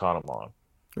sticks the condom on.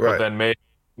 But Right. then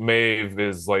Maeve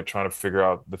is like trying to figure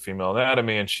out the female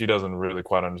anatomy and she doesn't really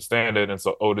quite understand it. And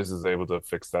so Otis is able to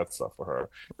fix that stuff for her.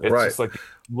 It's Right. just like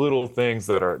little things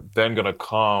that are then going to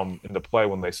come into play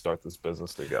when they start this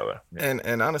business together. Yeah.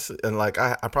 And honestly, and like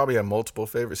I probably have multiple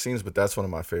favorite scenes, but that's one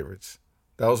of my favorites.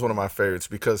 That was one of my favorites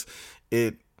because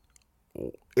it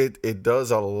it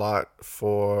does a lot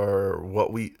for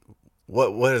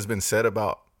what has been said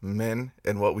about men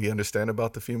and what we understand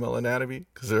about the female anatomy,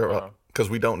 Uh-huh. because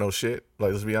we don't know shit.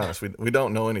 Like, let's be honest, we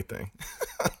don't know anything.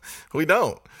 We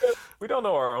don't. We don't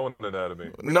know our own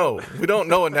anatomy. No, we don't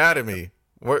know anatomy.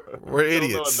 We're We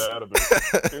don't know idiots. anatomy.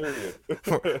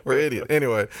 Period. We're idiots.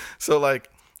 Anyway, so like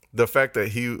the fact that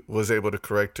he was able to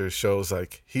correct her shows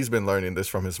like he's been learning this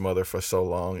from his mother for so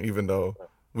long, even though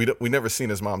we never seen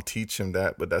his mom teach him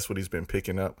that, but that's what he's been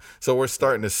picking up. So we're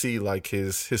starting to see like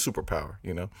his superpower.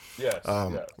 Yes,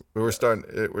 Um, yes, we're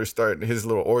yes, starting his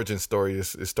little origin story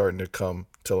is starting to come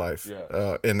to life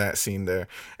yes. in that scene there,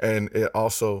 and it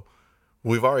also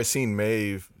we've already seen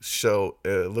Maeve show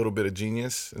a little bit of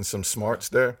genius and some smarts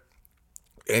there,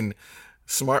 and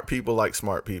smart people like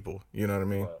smart people. You know what I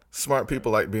mean? Right, Smart right,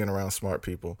 people like being around smart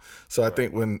people. So I right,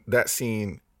 think when that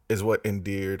scene is what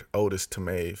endeared Otis to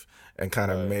Maeve and kind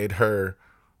of right. made her,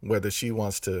 whether she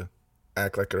wants to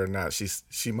act like it or not,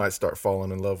 she might start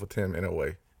falling in love with him in a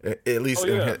way. At least Oh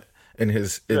yeah,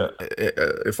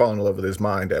 yeah. falling in love with his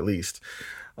mind at least.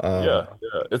 Yeah, Um,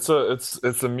 yeah. It's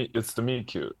the meet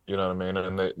cute, you know what I mean?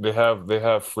 And they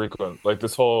have frequent, like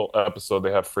this whole episode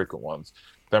they have frequent ones.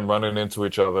 Them running into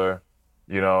each other,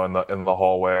 in the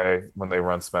hallway when they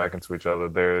run smack into each other.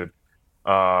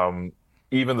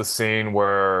 Even the scene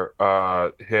where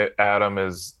Adam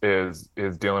is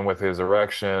dealing with his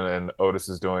erection and Otis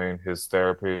is doing his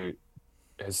therapy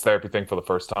thing for the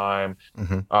first time.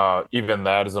 mhm. Even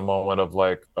that is a moment of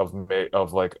like of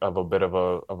a bit of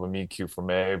a meet cute for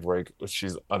Maeve, where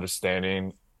she's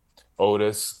understanding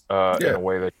Otis in Yeah, a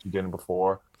way that she didn't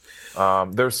before.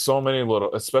 There's so many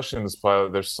little, especially in this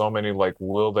pilot, there's so many like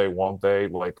will they, won't they,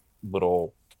 like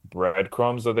little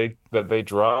breadcrumbs that they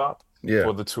drop yeah,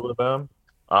 for the two of them.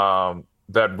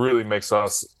 That really makes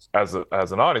us as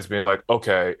an audience being like,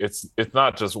 okay, it's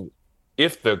not just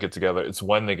if they'll get together, it's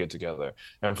when they get together.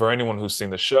 And for anyone who's seen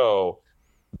the show,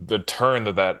 the turn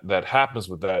that happens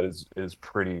with that is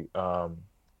pretty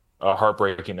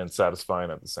heartbreaking and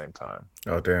satisfying at the same time.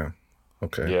 oh damn.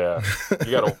 Okay. Yeah,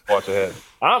 you got to watch ahead.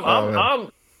 I'm Oh I'm man.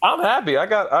 I'm I'm happy.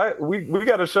 We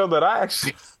got a show that I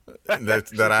actually That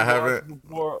actually I watched haven't.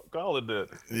 before Colin did.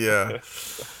 Yeah.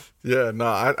 Yeah, no,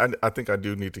 I think I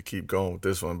do need to keep going with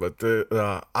this one, but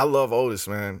I love Otis,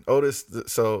 man. Otis.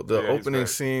 So Yeah, he's great.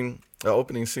 the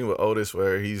opening scene with Otis,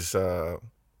 where he's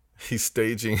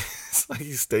staging, it's like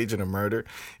he's staging a murder.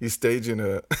 He's staging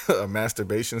a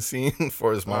masturbation scene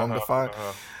for his mom to Uh-huh, find.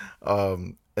 uh-huh.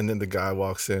 And then the guy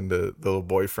walks in, the little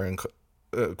boyfriend,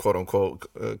 quote unquote,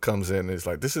 comes in and is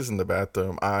like, "This isn't the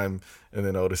bathroom. And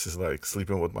then Otis is like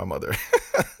sleeping with my mother.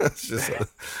 It's just,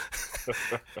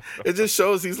 it just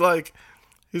shows he's like,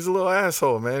 he's a little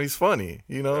asshole, man. He's funny,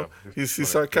 you know. Yeah, He's funny.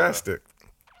 sarcastic,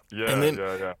 and Yeah, then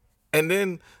yeah, yeah. and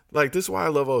then like this is why I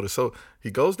love Otis. So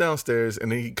he goes downstairs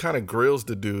and then he kind of grills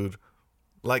the dude,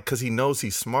 like because he knows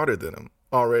he's smarter than him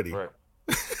already. Right.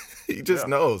 He just Yeah.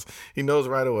 knows. He knows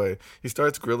right away. He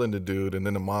starts grilling the dude, and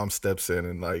then the mom steps in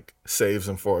and like saves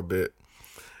him for a bit.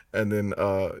 And then,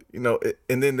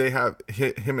 and then they have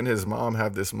him and his mom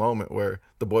have this moment where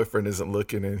the boyfriend isn't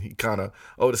looking, and he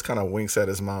Otis kind of winks at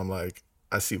his mom like,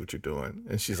 "I see what you're doing,"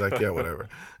 and she's like, "Yeah, whatever."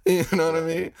 You know what I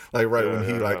mean? Like right Yeah, when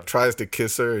he yeah, like yeah. tries to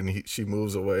kiss her, and she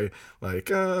moves away,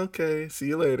 like, "Okay, see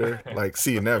you later." Like,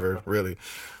 see you never, really.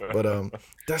 But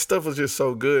that stuff was just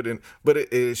so good, but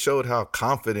it showed how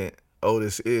confident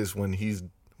Otis is when he's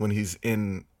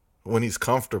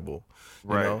comfortable,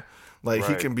 you Right. know. Like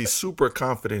he Right. can be super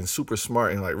confident, super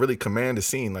smart, and like really command a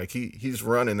scene. Like he's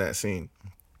running that scene,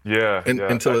 Yeah, and yeah.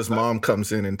 until his mom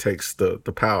comes in and takes the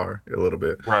power a little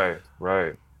bit. Right,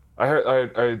 right. I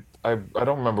heard I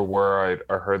don't remember where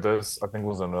I heard this. I think it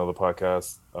was in another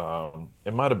podcast.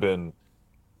 It might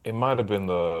have been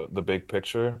the big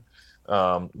picture.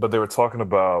 But they were talking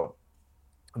about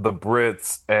the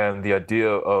Brits and the idea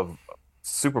of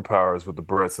superpowers with the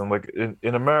Brits. And like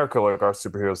in America, like our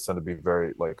superheroes tend to be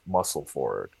very like muscle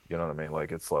forward. You know what I mean?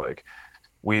 Like it's like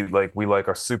we like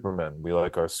our supermen, we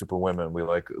like our superwomen, we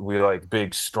like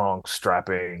big, strong,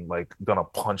 strapping, like gonna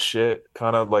punch shit,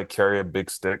 kind of like carry a big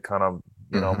stick, kind of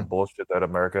Hmm. bullshit that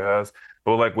America has.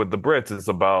 But like with the Brits, it's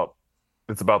about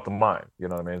the mind. You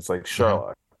know what I mean? It's like Hmm.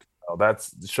 Sherlock.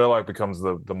 That's Sherlock becomes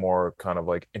the more kind of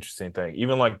like interesting thing.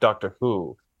 Even like Doctor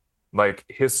Who, like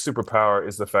his superpower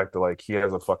is the fact that like he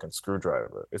has a fucking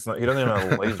screwdriver. It's not he doesn't even have a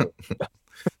laser.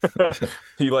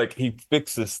 He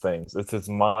fixes things. It's his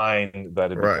mind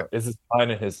that it Right. becomes. It's his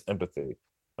mind and his empathy.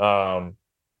 Um,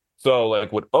 so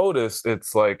like with Otis,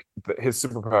 it's like his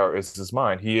superpower is his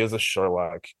mind. He is a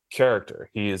Sherlock character.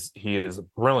 He is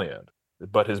brilliant,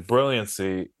 but his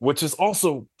brilliancy, which is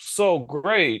also so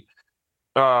great,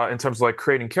 in terms of like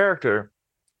creating character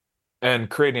and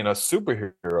creating a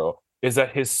superhero, is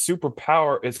that his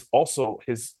superpower is also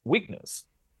his weakness.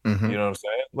 You Hmm. know what I'm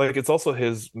saying? Like it's also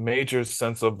his major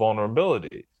sense of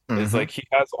vulnerability. Is Hmm. like he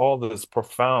has all this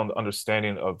profound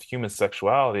understanding of human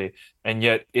sexuality, and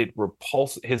yet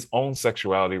his own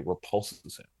sexuality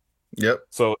repulses him. Yep.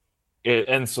 So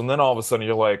then all of a sudden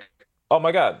you're like, oh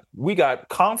my God, we got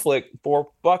conflict for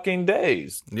fucking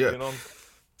days. Yeah. You know?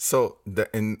 So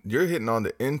and you're hitting on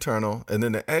the internal, and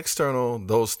then the external.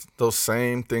 Those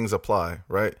same things apply,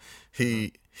 right?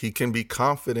 He can be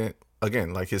confident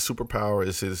again. Like his superpower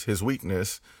is his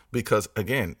weakness because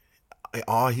again,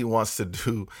 all he wants to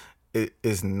do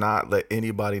is not let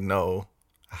anybody know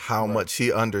how Right, much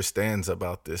he understands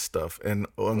about this stuff and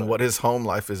right, what his home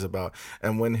life is about.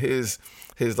 And when his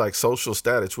like social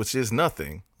status, which is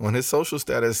nothing, when his social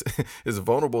status, his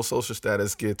vulnerable social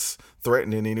status gets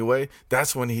threatened in any way,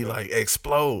 that's when he yeah, like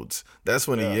explodes. That's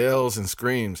when he yeah, yells and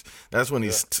screams. That's when yeah,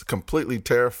 he's completely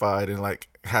terrified and like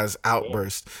has yeah,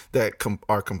 outbursts that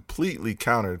are completely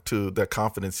counter to the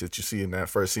confidence that you see in that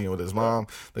first scene with his yeah, mom,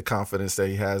 the confidence that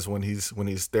he has when he's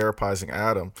therapizing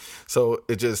Adam. So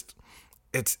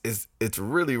it's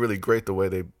really really great the way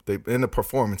they and the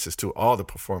performances too. All the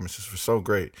performances were so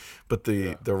great, but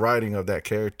the yeah. the writing of that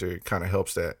character kind of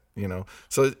helps that, you know.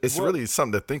 So it's Well, really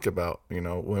something to think about, you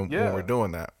know, when we're yeah.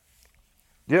 doing that.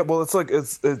 Yeah, well, it's like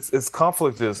it's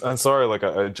conflict is. I'm sorry, like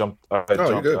I jumped, I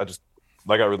Oh, you're jumped, good. I just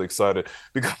I got really excited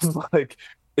because like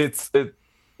it.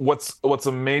 What's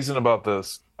amazing about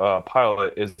this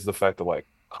pilot is the fact that like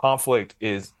conflict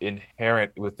is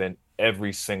inherent within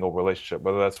every single relationship,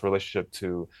 whether that's relationship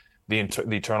to the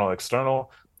eternal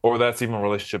external, or that's even a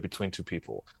relationship between two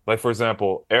people. Like for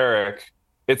example, Eric,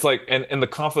 it's like and the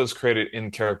conflict is created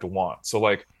in character one. So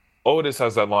like Otis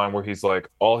has that line where he's like,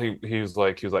 he was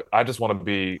like, I just want to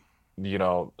be,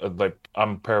 like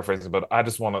I'm paraphrasing, but I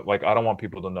just want to like, I don't want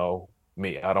people to know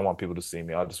me. I don't want people to see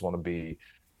me. I just want to be,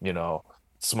 you know,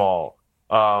 small.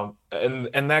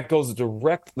 And that goes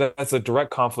that's a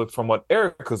direct conflict from what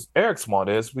Eric's want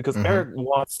is because Mm-hmm. Eric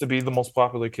wants to be the most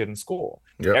popular kid in school.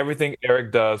 Yep. Everything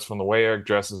Eric does, from the way Eric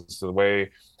dresses to the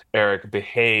way Eric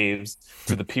behaves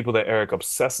to the people that Eric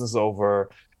obsesses over,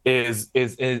 is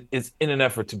in an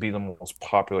effort to be the most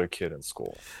popular kid in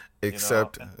school. You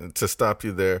know? Except to stop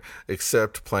you there,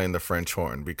 except playing the French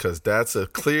horn, because that's a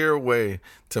clear way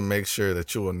to make sure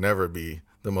that you will never be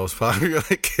the most popular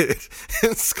kid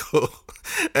in school.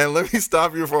 And let me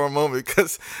stop you for a moment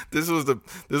because this was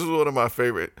one of my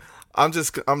favorite. I'm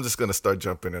just gonna start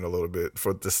jumping in a little bit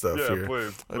for this stuff Yeah, here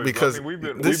please, please. I because mean, we've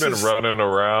this been is, running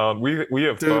around. We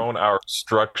have dude. thrown our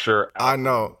structure I out the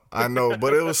know, window. I know,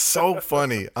 but it was so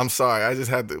funny. I'm sorry, I just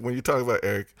had to. When you talk about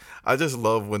Eric, I just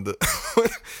love when the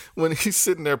when he's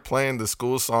sitting there playing the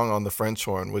school song on the French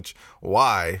horn. Which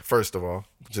why? First of all,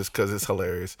 just because it's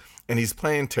hilarious, and he's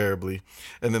playing terribly,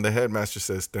 and then the headmaster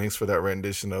says, "Thanks for that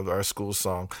rendition of our school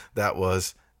song. That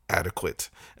was adequate."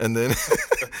 And then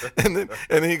and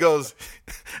then he goes,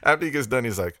 after he gets done,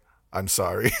 he's like, "I'm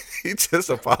sorry." He just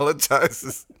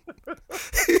apologizes.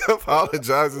 He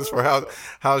apologizes for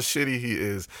how shitty he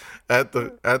is at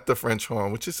the French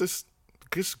horn, which is just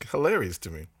hilarious to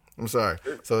me. I'm sorry.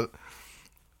 So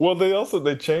Well,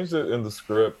 they changed it in the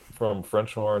script from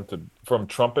French horn to from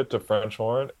trumpet to French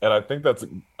horn, and I think that's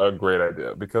a great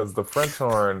idea because the French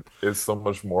horn is so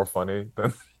much more funny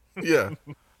than yeah,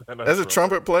 than a as a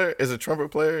trumpet.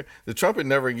 trumpet player, the trumpet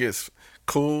never gets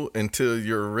cool until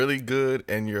you're really good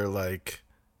and you're like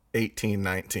 18,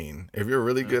 19. If you're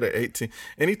really good at 18,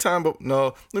 anytime, but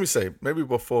no, let me say, maybe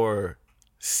before,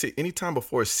 anytime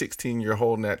before 16, you're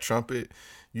holding that trumpet,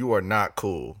 you are not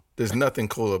cool. There's nothing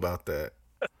cool about that.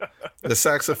 The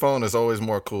saxophone is always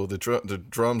more cool. The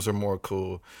drums are more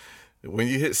cool. When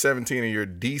you hit 17 and you're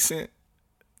decent,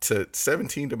 to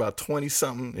 17 to about 20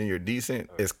 something and you're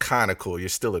decent, it's kind of cool. You're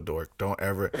still a dork. Don't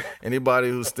ever, anybody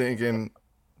who's thinking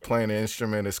playing an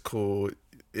instrument is cool,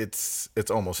 it's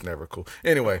almost never cool.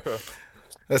 Anyway,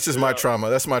 that's just my Yeah, trauma.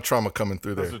 That's my trauma coming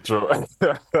through that's there.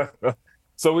 true.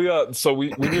 So we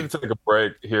need to take a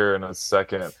break here in a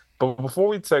second. But before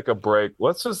we take a break,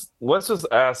 let's just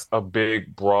ask a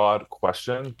big, broad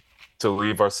question to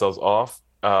leave ourselves off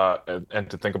and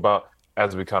to think about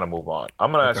as we kind of move on.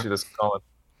 I'm gonna Okay. ask you this, Colin.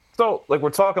 So, like we're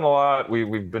talking a lot,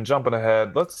 we've been jumping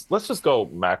ahead. Let's just go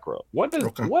macro.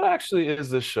 Okay. What actually is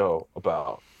this show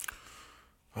about?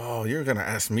 Oh, you're gonna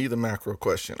ask me the macro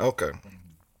question. Okay. Mhm.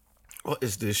 What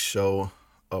is this show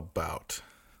about?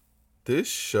 This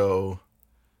show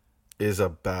is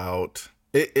about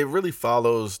it really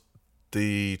follows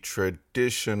the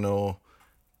traditional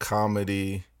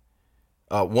comedy,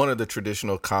 one of the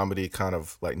traditional comedy kind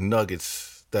of like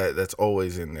nuggets that's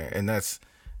always in there, and it's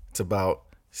about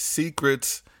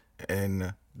secrets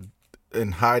and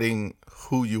hiding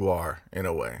who you are in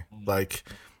a way. Like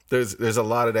there's a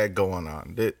lot of that going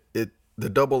on. The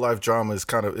double life drama is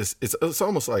kind of it's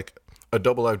almost like a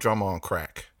double life drama on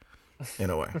crack in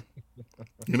a way.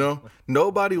 You know,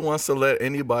 nobody wants to let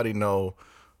anybody know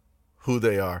who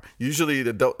they are. Usually,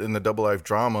 in the double life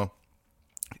drama,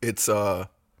 it's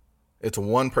it's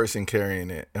one person carrying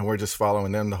it, and we're just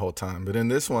following them the whole time. But in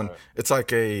this one, Right. it's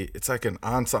like an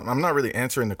ensemble. I'm not really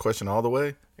answering the question all the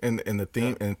way in the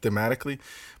Yeah. theme and thematically,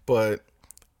 but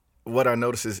what I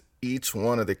notice is each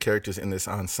one of the characters in this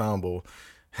ensemble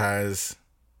has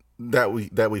that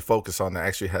we focus on that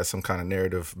actually has some kind of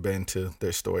narrative bend to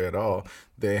their story at all.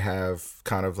 They have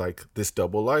kind of like this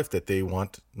double life that they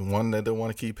want, one that they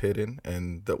want to keep hidden,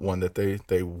 and the one that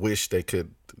they wish they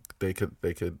could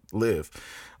live.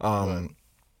 Right.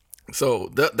 So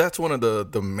that's one of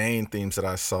the main themes that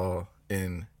I saw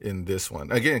in this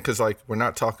one. Again, because like we're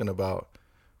not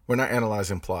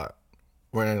analyzing plot,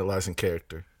 we're analyzing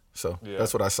character. So Yeah.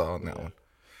 that's what I saw in that Yeah. one.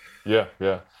 Yeah.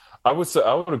 Yeah. I would say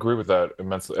I would agree with that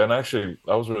immensely. And actually,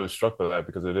 I was really struck by that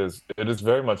because it is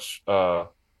very much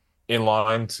in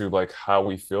line to like how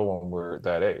we feel when we're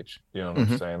that age. You know what I'm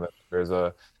Hmm. saying? That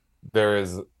there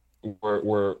is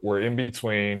we're in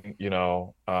between,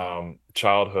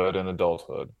 childhood and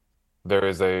adulthood. There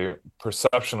is a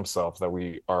perception of self that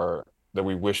we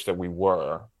wish that we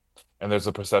were, and there's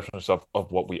a perception of self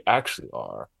of what we actually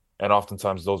are. And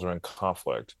oftentimes those are in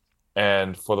conflict.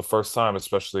 And for the first time,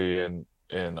 especially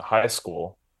in high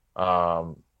school,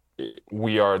 um,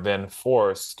 we are then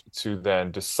forced to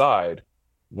then decide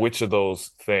which of those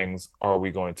things are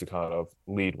we going to kind of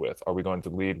lead with? Are we going to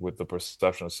lead with the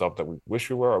perception of self that we wish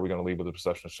we were? Or are we going to lead with the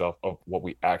perception of self of what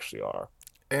we actually are?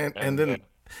 And and And then yeah.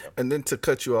 and then to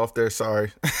cut you off there,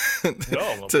 sorry,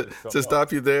 No, no, to please go. to No.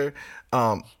 stop you there.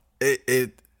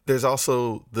 It there's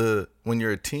also the when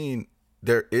you're a teen,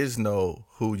 there is no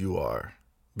who you are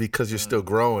because you're still Mm,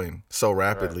 growing so right.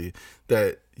 rapidly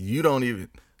that you don't even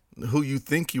who you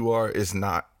think you are is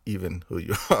not even who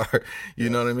you are. You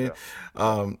know what I Yes. mean? Yeah.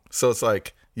 Yeah. So it's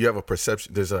like you have a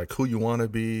perception. There's like who you want to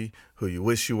be, who you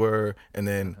wish you were, and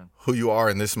then Hmm. who you are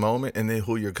in this moment, and then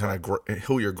who you're kind Right. of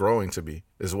who you're growing to be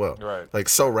as well. Right. Like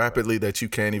so Right. Right. rapidly that you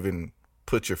can't even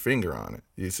put your finger on it.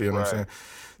 You see what I'm saying? Right.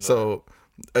 Right. So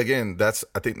again,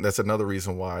 I think that's another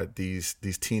reason why these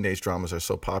teenage dramas are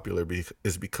so popular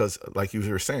is because like you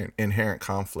were saying, inherent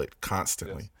conflict Yes.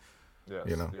 constantly. You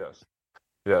Yes. know. Yes.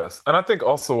 Yes, and I think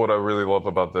also what I really love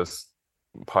about this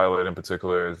pilot in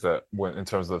particular is that when in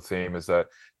terms of the theme is that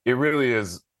it really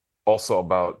is also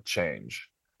about change,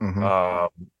 Hmm. um,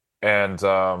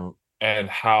 and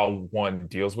how one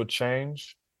deals with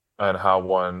change, and how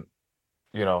one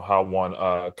how one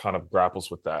kind of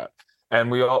grapples with that. And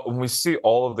we see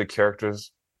all of the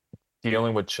characters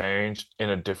dealing with change in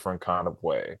a different kind of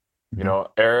way. You Hmm. know,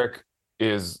 Eric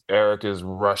is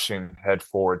rushing head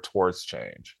forward towards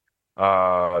change.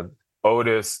 Uh,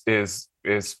 Otis is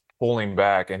pulling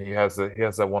back, and he has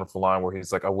that wonderful line where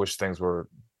he's like, I wish things were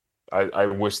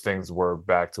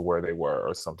back to where they were,"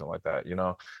 or something like that.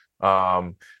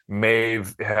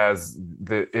 Maeve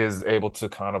is able to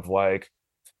kind of like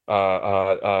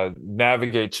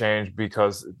navigate change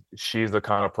because she's the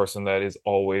kind of person that is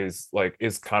always like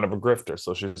is kind of a grifter.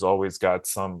 So she's always got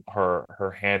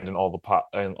her hand in all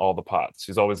the pots.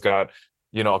 She's always got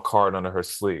a card under her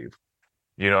sleeve.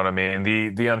 You know what I mean?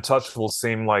 The untouchables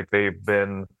seem like they've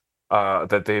benefited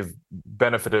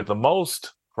the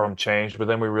most from change, but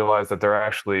then we realize that they're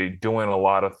actually doing a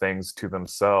lot of things to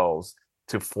themselves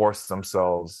to force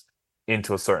themselves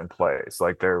into a certain place.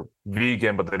 Like they're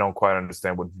vegan, but they don't quite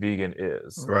understand what vegan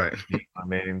is. Right. I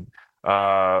mean,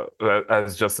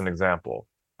 as just an example.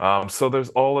 So there's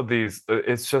all of these.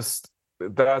 It's just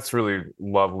that's really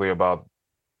lovely about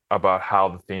how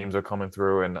the themes are coming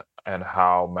through and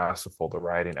how masterful the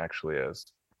writing actually is.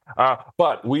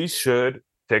 But we should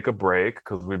take a break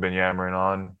because we've been yammering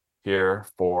on here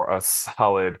for a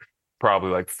solid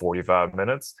probably like 45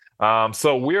 minutes.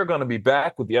 So we are going to be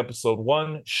back with the episode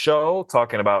 1 show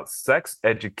talking about sex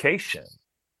education.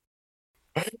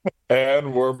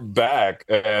 And we're back.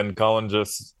 And Colin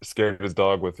just scared his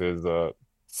dog with his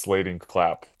slating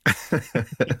clap.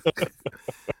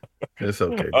 It's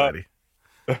okay, Uh, buddy.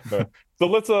 So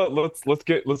let's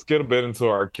get a bit into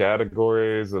our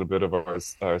categories and a bit of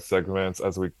our segments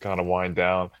as we kind of wind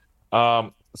down.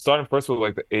 Starting first with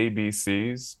like the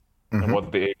ABCs and Hmm.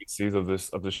 what the ABCs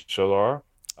of this show are.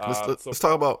 So Let's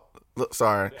talk about.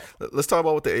 Sorry, yeah, let's talk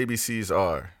about what the ABCs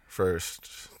are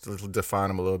first. Let's define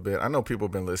them a little bit. I know people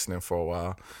have been listening for a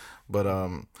while, but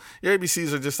your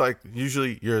ABCs are just like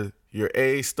usually your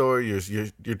A story,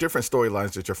 your different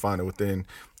storylines that you're finding within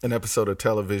an episode of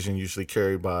television, usually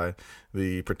carried by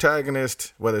the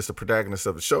protagonist, whether it's the protagonist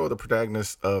of the show or the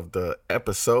protagonist of the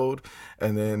episode,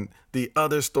 and then the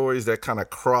other stories that kind of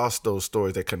cross those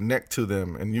stories that connect to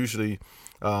them, and usually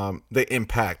they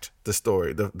impact the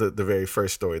story, the very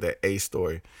first story, that A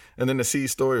story, and then the C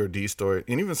story or D story,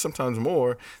 and even sometimes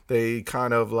more. They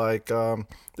kind of like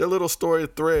they're little story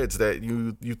threads that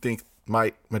you think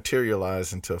might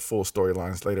materialize into full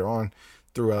storylines later on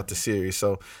throughout the series.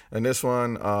 So, and this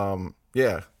one,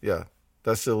 yeah,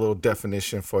 that's a little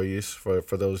definition for you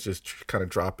for those just kind of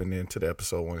dropping into the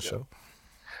episode 1 yeah. show.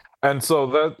 And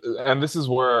this is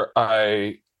where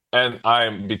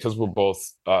I'm because we're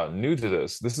both new to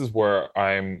this. This is where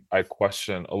I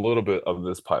question a little bit of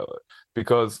this pilot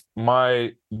because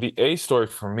the A story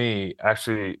for me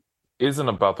actually isn't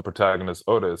about the protagonist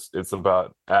Otis. It's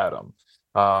about Adam,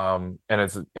 and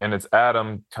it's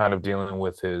Adam kind of dealing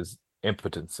with his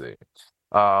impotency.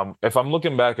 If I'm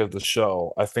looking back at the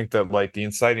show, I think that like the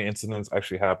inciting incidents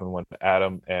actually happened when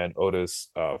Adam and Otis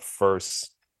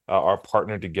first are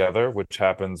partnered together, which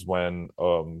happens when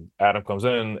Adam comes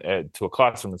in to a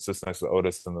classroom and sits next to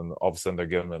Otis, and then all of a sudden they're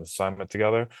given an assignment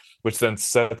together, which then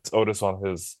sets Otis on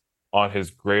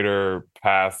his greater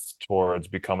path towards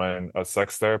becoming a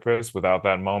sex therapist. Without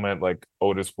that moment, like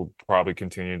Otis will probably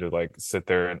continue to like sit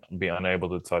there and be unable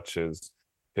to touch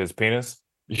his penis,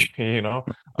 you know.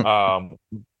 Um,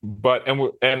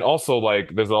 and also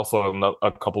like there's also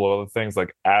a couple of other things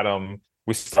like Adam.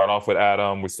 We start off with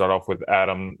Adam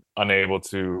unable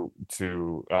to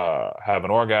have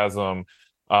an orgasm.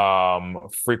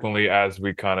 Frequently, as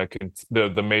we kind of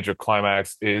the major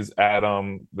climax is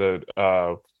Adam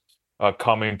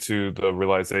coming to the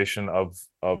realization of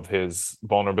his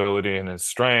vulnerability and his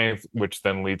strength, which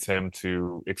then leads him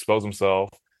to expose himself.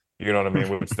 You know what I mean?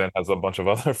 Which then has a bunch of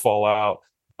other fallout.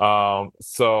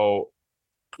 So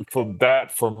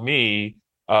for me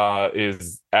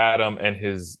is Adam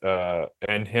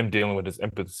and him dealing with his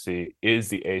empathy is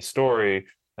the A story,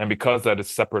 and because that is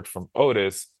separate from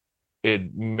Otis,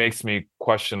 it makes me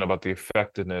question about the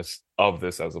effectiveness of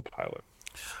this as a pilot.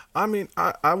 I mean,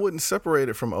 I wouldn't separate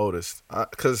it from Otis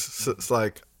because it's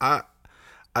like I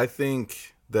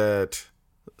think that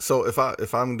so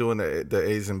if I'm doing the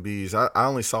A's and B's, I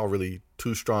only saw really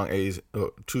two strong A's,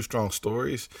 two strong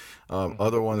stories. Mhm.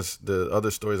 Other ones, the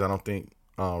other stories, I don't think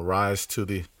rise to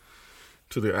the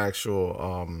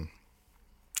actual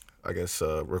I guess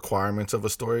requirements of a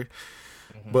story.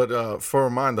 Hmm. But for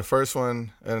mine, the first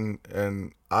one,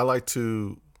 and I like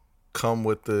to come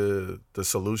with the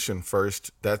solution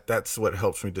first. That's what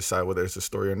helps me decide whether it's a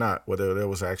story or not, whether there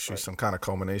was actually Right. some kind of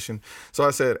culmination. So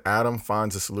I said Adam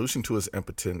finds a solution to his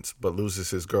impotence, but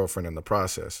loses his girlfriend in the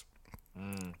process.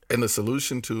 Mm. And the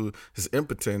solution to his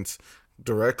impotence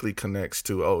directly connects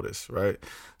to Otis, right?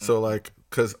 So Hmm. like,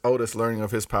 because Otis learning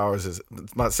of his powers is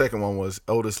my second one was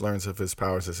Otis learns of his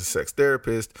powers as a sex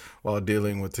therapist while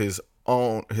dealing with his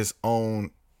own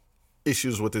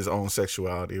issues with his own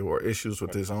sexuality or issues with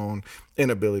Right. his own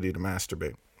inability to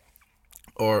masturbate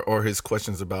or his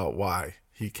questions about why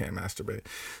he can't masturbate. Right.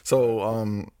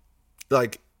 So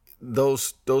like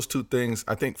those two things,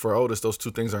 I think for Otis those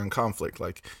two things are in conflict.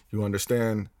 Like you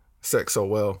understand sex so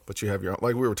well, but you have your own,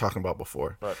 like we were talking about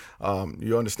before. Right.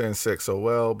 You understand sex so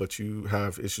well, but you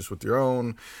have issues with your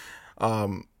own.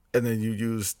 And then you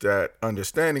use that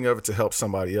understanding of it to help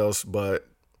somebody else, but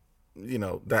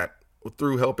that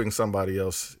through helping somebody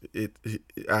else,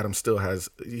 Adam still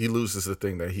he loses the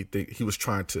thing that he was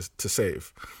trying to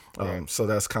save. Right. So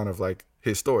that's kind of like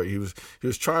his story. He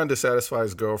was trying to satisfy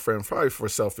his girlfriend, probably for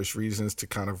selfish reasons, to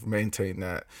kind of maintain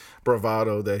that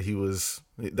bravado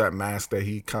that mask that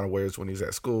he kind of wears when he's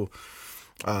at school.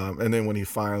 And then when he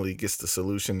finally gets the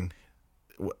solution,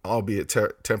 albeit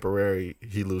temporary,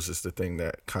 he loses the thing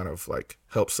that kind of like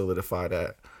helps solidify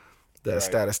that Right.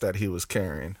 status that he was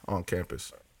carrying on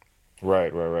campus.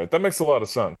 Right, right, right. That makes a lot of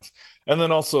sense. And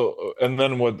then also, and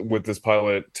then with this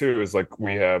pilot too is like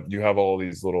you have all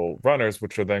these little runners,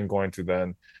 which are then going to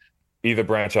then either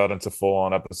branch out into full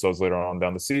on episodes later on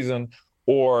down the season,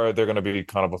 or they're going to be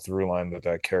kind of a through line that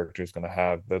that character is going to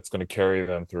have that's going to carry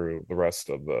them through the rest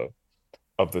of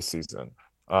the season.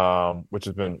 Which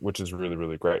is really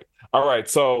really great. All right,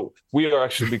 so we are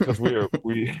actually because we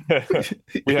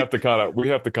we have to kind of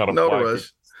No fly through rush.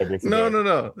 this segment No, today. no,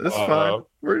 no. It's fine. Uh,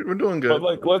 We're doing but good.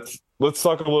 like let's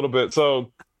talk a little bit.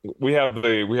 So we have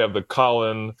the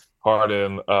Colin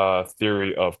Harden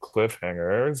theory of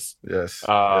cliffhangers. Yes,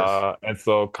 yes. And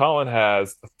so Colin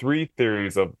has three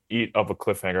theories of each of a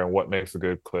cliffhanger and what makes a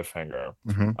good cliffhanger.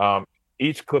 Hmm. Um,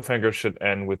 each cliffhanger should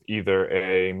end with either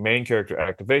a main character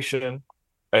activation,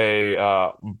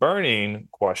 a burning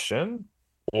question,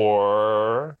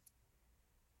 or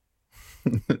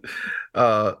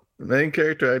Main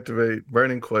character activate,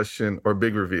 burning question, or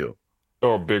big reveal.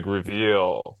 big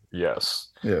reveal. Yes.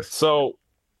 Yes. So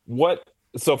what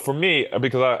so for me,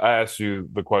 because I asked you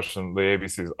the question, the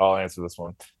ABCs, I'll answer this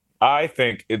one. I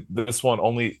think this one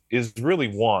only is really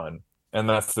one, and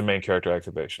that's the main character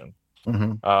activation.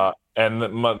 Hmm. And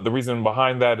the reason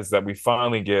behind that is that we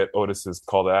finally get Otis's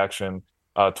call to action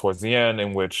towards the end,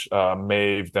 in which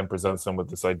Maeve then presents him with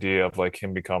this idea of like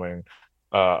him becoming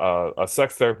a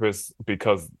sex therapist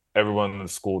because everyone in the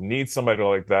school needs somebody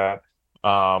like that,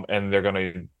 and they're going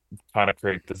to kind of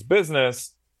create this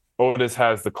business. Otis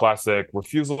has the classic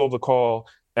refusal to call,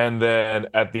 and then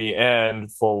at the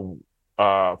end, for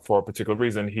a particular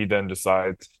reason, he then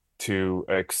decides to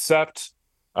accept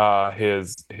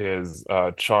his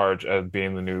charge as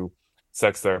being the new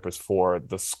sex therapist for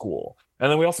the school. And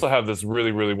then we also have this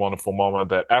really, really wonderful moment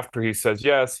that after he says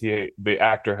yes, the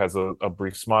actor has a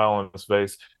brief smile on his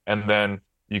face, and then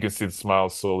you can see the smile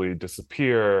slowly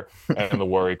disappear and the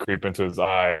worry creep into his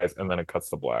eyes, and then it cuts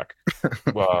to black.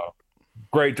 Uh,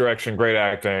 Great direction, great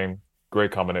acting,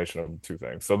 great combination of the two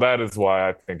things. So that is why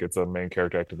I think it's a main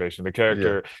character activation. The Yeah.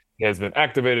 character has been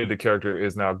activated. The character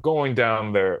is now going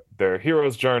down their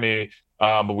hero's journey.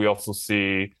 But we also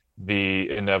see the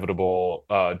inevitable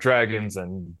dragons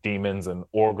and demons and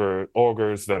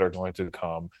ogres that are going to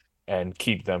come and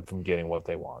keep them from getting what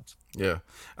they want. Yeah.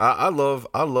 I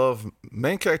love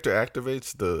main character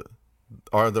activates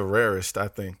are the rarest, I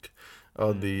think,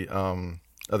 of Mm,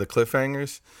 the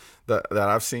cliffhangers that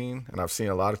I've seen, and I've seen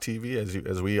a lot of TV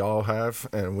as we all have,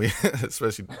 and we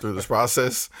especially through this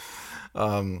process.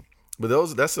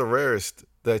 But that's the rarest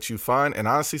that you find, and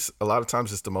honestly, a lot of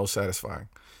times it's the most satisfying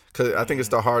because I think it's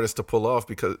mm, the hardest to pull off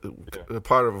because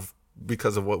yeah.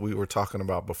 because of what we were talking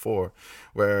about before,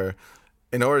 where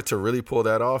in order to really pull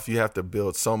that off, you have to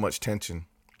build so much tension.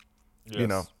 You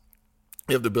know, Yes.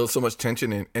 you have to build so much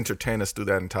tension and entertain us through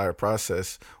that entire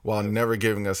process while Yes. never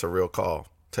giving us a real call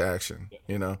to action. Yes.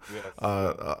 You know, Yes.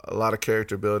 Yes. a lot of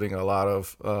character building, a lot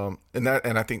of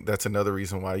and I think that's another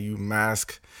reason why you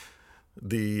mask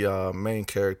the main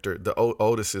character, the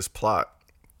Otis's plot,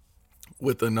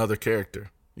 with another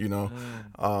character. You know,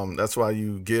 Mm, that's why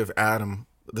you give Adam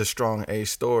the strong A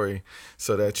story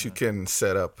so that you mhm. can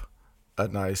set up a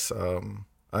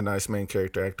nice main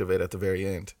character activate at the very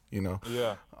end. You know, Yeah.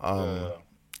 Yeah. um, Yeah.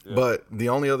 Yeah. but the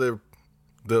only other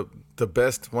the the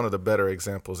best one of the better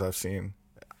examples I've seen,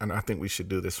 and I think we should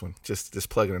do this one. Just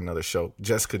plug in another show.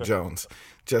 Jessica Jones.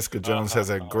 Jessica Jones has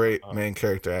a great main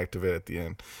character activate at the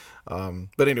end.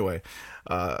 But anyway,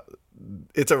 uh,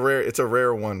 it's a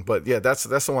rare one. But yeah, that's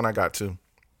the one I got too.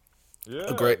 Yeah,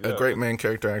 A yeah. great main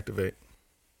character activate.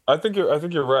 I think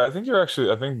you're right. I think you're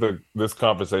actually I think the this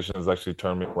conversation has actually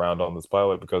turned me around on this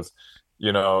pilot because,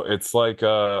 it's like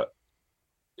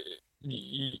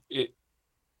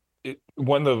it,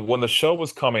 when the show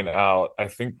was coming out, I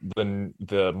think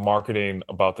the marketing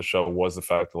about the show was the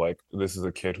fact that like this is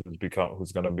a kid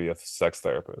who's going to be a sex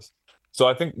therapist. So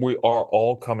I think we are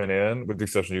all coming in, with the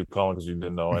exception of you, Colin, because you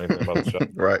didn't know anything about the show.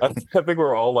 Right. I think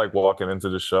we're all like walking into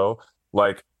the show,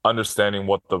 like understanding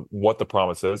what the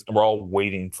promise is, and we're all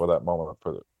waiting for that moment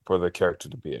for the character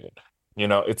to be in.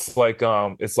 It's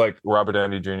like Robert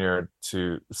Downey Jr.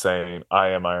 to saying "I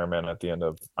am Iron Man" at the end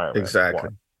of Iron Man Exactly.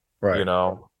 1. You Right.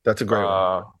 know, That's a great one.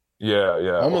 yeah,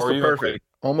 yeah, or even like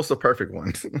Almost a perfect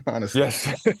one, honestly. yes,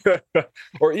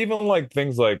 or even like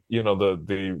things like the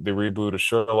reboot of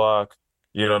Sherlock.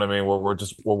 You know what I mean? Where we're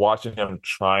watching him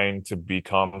trying to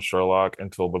become Sherlock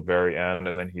until the very end,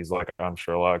 and then he's like, "I'm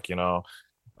Sherlock,"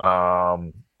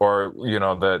 or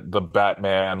the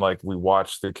Batman, like we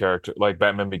watch the character, like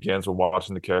Batman Begins, we're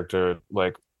watching the character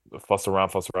like fuss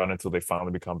around until they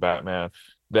finally become Batman.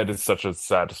 That is such a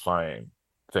satisfying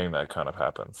thing that kind of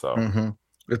happens. So hmm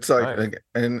It's like, nice.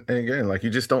 and again, like you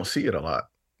just don't see it a lot.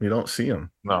 You don't see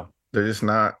them. No. They're just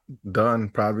not done,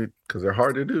 probably because they're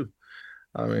hard to do.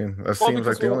 I mean, that Well, seems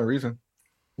like the only reason.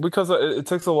 it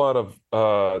takes a lot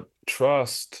of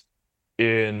trust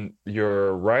in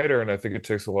your writer, and I think it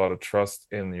takes a lot of trust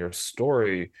in your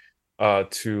story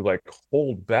to like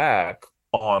hold back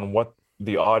on what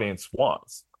the audience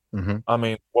wants. Hmm I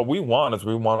mean, what we want is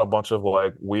we want a bunch of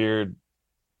like weird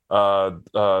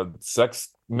sex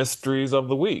mysteries of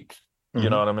the week. You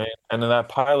know hmm what I mean? And in that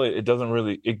pilot,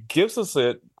 it gives us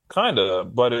it kind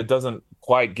of, but it doesn't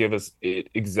quite give us it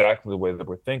exactly the way that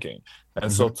we're thinking.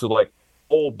 And so hmm to like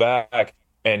hold back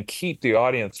and keep the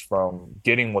audience from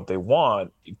getting what they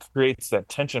want, it creates that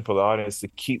tension for the audience to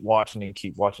keep watching and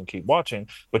keep watching.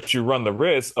 But you run the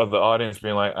risk of the audience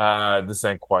being like, this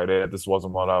ain't quite it. This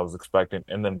wasn't what I was expecting,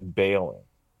 and then bailing.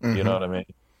 You know hmm what I mean?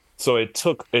 So it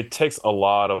takes a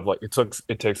lot of like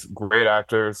it takes great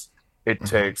actors, it hmm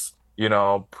takes,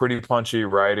 pretty punchy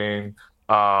writing,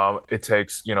 it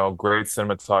takes, great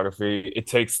cinematography. It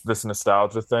takes this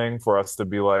nostalgia thing for us to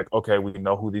be like, okay, we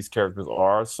know who these characters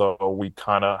are, so we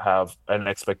kind of have an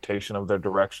expectation of their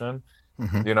direction.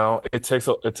 hmm It takes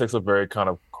a very kind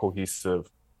of cohesive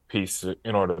piece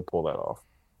in order to pull that off.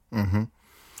 hmm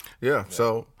Yeah. Yeah.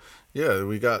 So, yeah,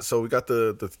 we got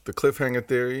the cliffhanger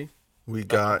theory. We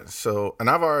Uh-huh. got and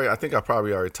I think I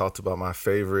probably already talked about my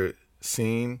favorite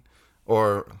scene,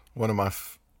 or one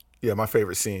of yeah, my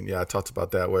favorite scene. Yeah, I talked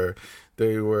about that where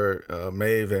they were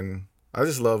Maeve, and I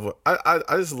just love I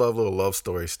just love little love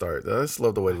stories start. I just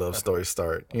love the way love stories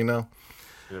start.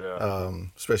 Yeah.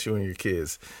 Especially when you're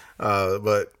kids.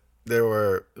 But they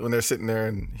were when they're sitting there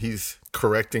and he's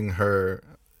correcting her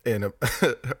in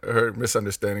her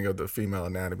misunderstanding of the female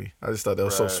anatomy. I just thought that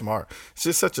was so Right. smart. It's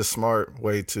just such a smart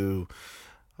way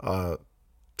uh,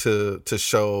 to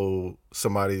show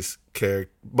somebody's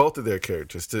character, both of their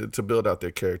characters, to build out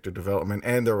their character development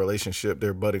and their relationship,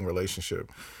 their budding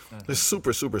relationship. It's Mhm.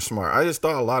 super smart. I just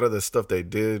thought a lot of the stuff they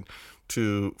did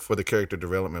to for the character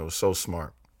development was so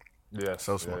smart.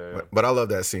 So Yes. Yeah, smart. yeah. But I love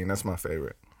that scene. That's my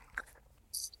favorite.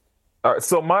 All right,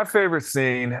 so my favorite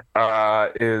scene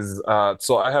is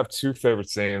so I have two favorite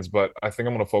scenes, but I think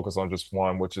I'm gonna focus on just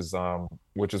one, which is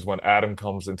when Adam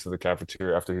comes into the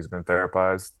cafeteria after he's been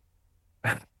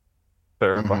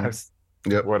Hmm therapized,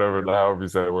 Yep. whatever, however you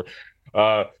say the word.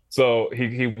 So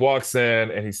he walks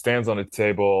in and he stands on the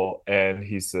table and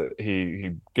he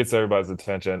gets everybody's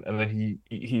attention, and then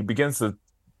he begins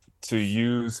to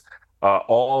use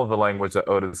all of the language that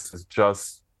Otis has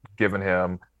just given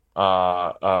him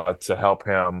to help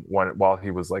him while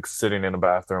he was like sitting in the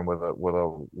bathroom with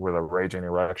a raging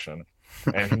erection.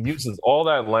 And he uses all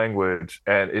that language,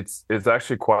 and it's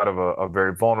actually quite of a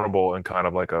very vulnerable and kind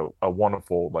of like a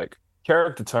wonderful like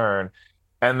character turn.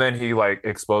 And then he like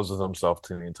exposes himself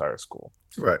to the entire school,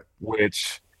 Right.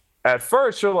 which at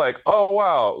first you're like, oh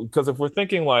wow, because if we're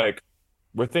thinking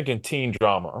teen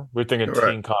drama, we're thinking Right.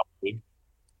 teen comedy.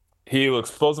 He will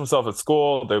expose himself at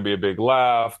school. There'll be a big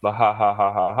laugh, the ha ha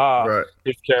ha ha ha. Right.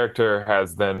 His character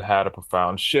has then had a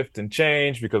profound shift and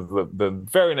change because the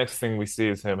very next thing we see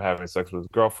is him having sex with his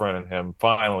girlfriend and him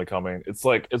finally coming. It's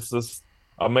like it's this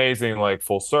amazing like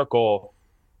full circle.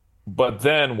 But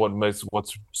then what's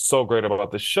so great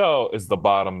about the show is the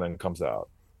bottom then comes out.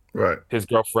 Right. His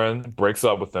girlfriend breaks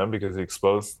up with him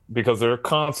because there are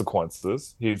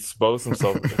consequences. He exposed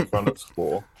himself in front of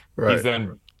school. Right.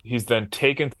 He's then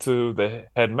taken to the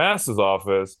headmaster's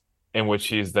office, in which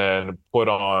he's then put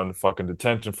on fucking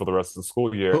detention for the rest of the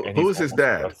school year, Who and who he's is his almost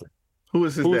dad? arrested. Who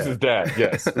is his Who's his dad? dad?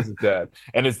 Yes, who's his dad?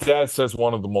 And his dad says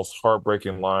one of the most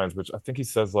heartbreaking lines, which I think he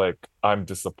says like, "I'm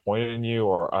disappointed in you,"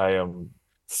 or "I am,"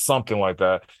 something like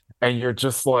that. And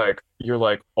you're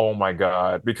like, oh my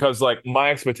God, because like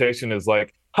my expectation is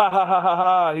like, ha ha ha ha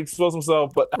ha, he exposed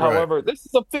himself. But Right. however, this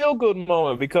is a feel good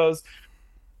moment because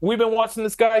we've been watching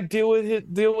this guy deal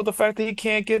with the fact that he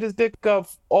can't get his dick up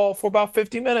all for about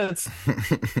 50 minutes,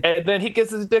 and then he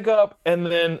gets his dick up, and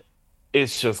then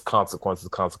it's just consequences,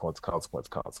 consequence, consequence,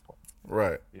 consequence.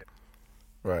 Right. Yeah.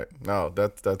 Right. No,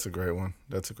 that's a great one.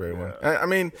 That's a great one. Yeah. I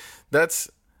mean, that's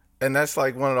and that's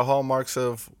like one of the hallmarks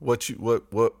of what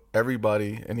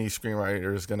everybody and each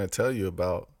screenwriter is gonna tell you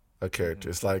about a character.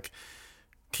 Mhm. It's like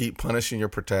keep punishing your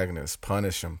protagonist,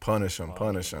 punish him, punish him, Punishing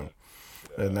punish him,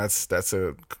 it. and Yeah. that's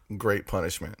a great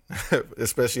punishment,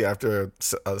 especially after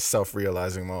a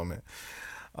self-realizing moment.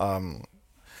 Um,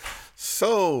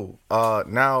 So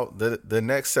now the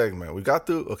next segment we got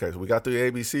through. Okay, so we got through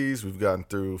ABCs. We've gotten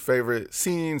through favorite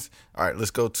scenes. All right, let's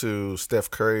go to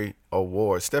Steph Curry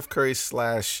award. Steph Curry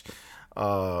slash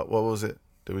what was it?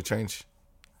 Did we change?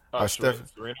 Steph.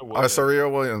 Serena Williams. Serena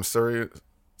Williams.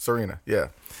 Serena. Yeah.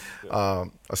 Yeah.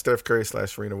 A Steph Curry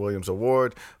slash Serena Williams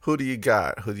award. Who do you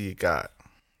got? Who do you got?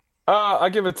 I'll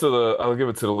give it to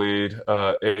the lead.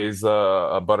 Is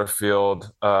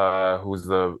Butterfield,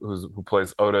 who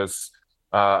plays Otis.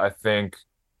 I think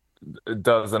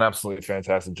does an absolutely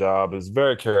fantastic job. Is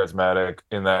very charismatic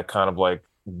in that kind of like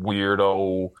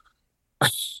weirdo,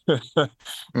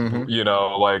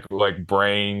 Mm-hmm. like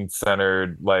brain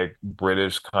centered, like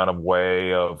British kind of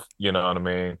way of, you know what I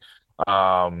mean?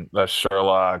 That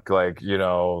Sherlock, like,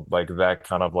 like that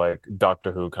kind of like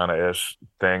Doctor Who kind of ish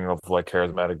thing of like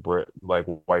charismatic like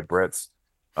white Brits.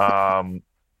 Um,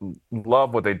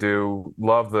 love what they do. I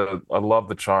love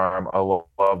the charm.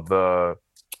 Love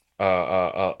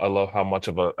I love how much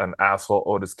of an asshole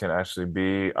Otis can actually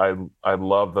be. I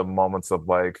love the moments of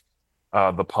like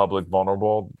the public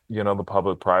vulnerable, the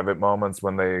public private moments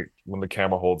when the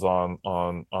camera holds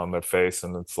on their face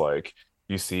and it's like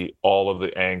you see all of the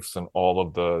angst and all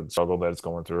of the struggle that it's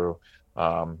going through.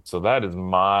 So that is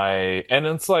and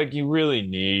it's like you really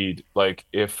need like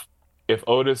if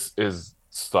Otis is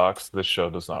sucks, this show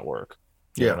does not work.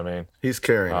 You know Yeah, what I mean? he's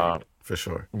carrying it Um, for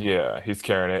sure. yeah, he's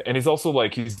carrying it, and he's also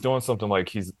like he's doing something like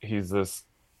he's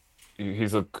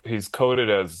coded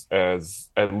as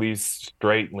at least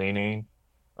straight leaning.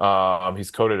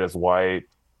 He's coded as white,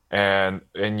 and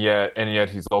yet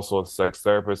he's also a sex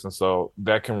therapist, and so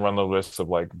that can run the risk of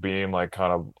like being like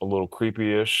kind of a little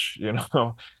creepy-ish,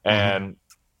 Mm-hmm. And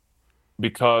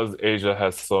because Asia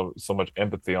has so much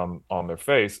empathy on their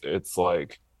face, it's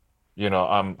like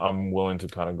I'm willing to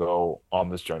kind of go on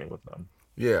this journey with them.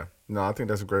 Yeah, no, I think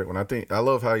that's a great one. I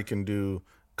love how you can do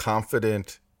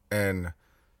confident and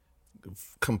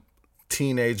com-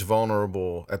 teenage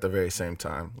vulnerable at the very same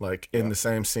time, like in Yeah, the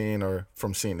same scene or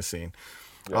from scene to scene.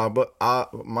 yeah. But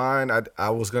mine, I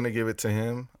was gonna give it to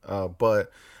him,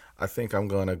 but I think I'm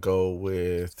gonna go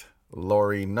with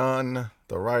Laurie Nunn,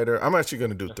 the writer. I'm actually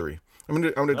gonna do three. I'm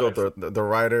gonna go Nice. with the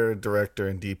writer, director,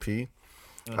 and DP.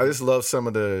 I Hmm. just love some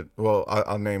of the. Well,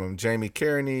 I'll name them: Jamie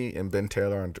Kearney and Ben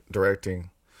Taylor on directing.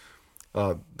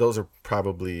 Those are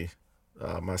probably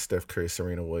my Steph Curry,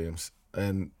 Serena Williams,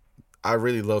 and I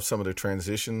really love some of the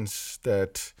transitions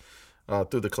that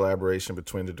through the collaboration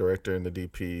between the director and the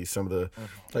DP. Some of the Hmm.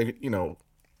 like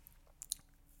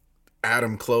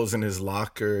Adam closing his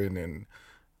locker and then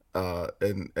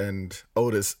and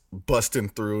Otis busting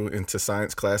through into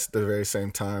science class at the very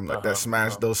same time, like that Uh-huh.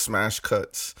 smash Uh-huh. those smash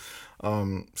cuts.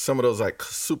 Some of those like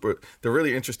the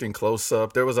really interesting close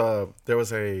up. There was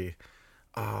a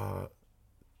uh,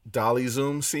 dolly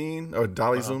zoom scene or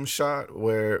dolly Uh-huh. zoom shot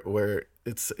where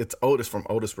it's Otis from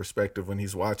Otis' perspective when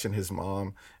he's watching his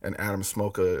mom and Adam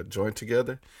smoke a joint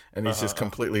together, and he's Uh-huh. just Uh-huh.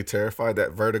 completely terrified.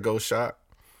 That vertigo shot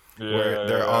Yeah, where yeah,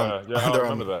 they're on yeah, yeah. I they're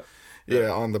remember on that. Yeah.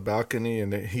 yeah on the balcony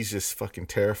and he's just fucking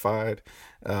terrified.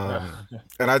 Yeah. Um,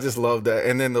 and I just love that.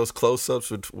 And then those close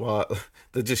ups with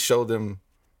that just show them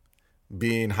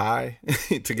being high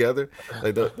together.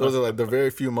 Like those are like the very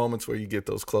few moments where you get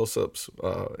those close ups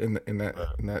in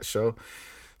that show.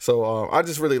 So I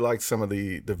just really liked some of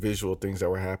the visual things that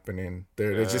were happening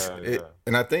there. They just Yeah, it, yeah.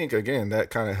 and I think again that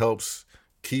kind of helps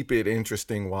keep it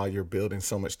interesting while you're building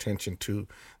so much tension to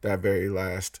that very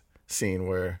last scene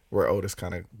where Otis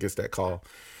kind of gets that call.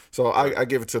 So I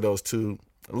give it to those two.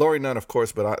 Laurie Nunn, of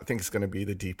course, but I think it's going to be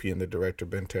the DP and the director,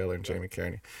 Ben Taylor and Jamie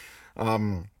Kearney.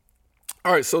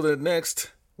 All right, so the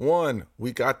next one,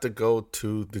 we got to go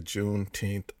to the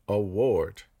Juneteenth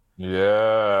Award.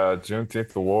 Yeah,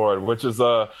 Juneteenth Award, which is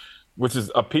a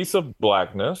piece of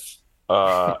blackness,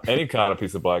 any kind of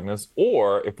piece of blackness,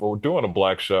 or if we're doing a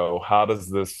black show, how does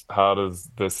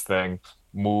this thing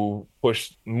move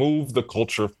the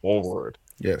culture forward?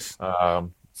 Yes,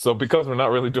 So because we're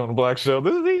not really doing a black show,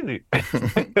 this is easy.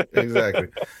 exactly.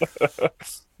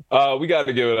 We got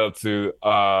to give it up to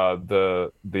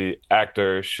the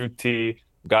actor Shuti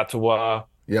Gatwa,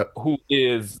 Yep. who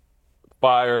is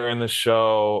fire in the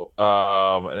show.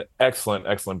 An excellent,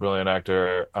 brilliant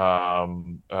actor.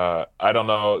 I don't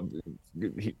know.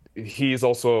 He's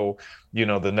also,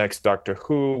 the next Doctor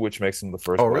Who, which makes him the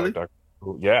first Oh, black really? Doctor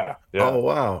Who. Yeah, Oh, yeah.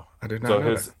 wow. I did not So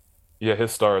know that.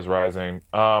 his star is rising.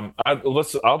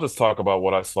 I'll just talk about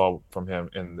what I saw from him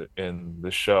in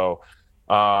the show.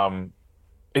 Um,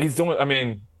 he's doing. I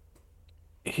mean,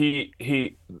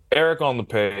 he Eric on the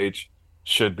page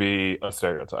should be a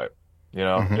stereotype.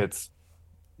 Mm-hmm. It's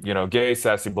gay,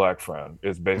 sassy black friend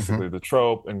is Mm-hmm. basically the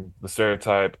trope and the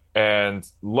stereotype. And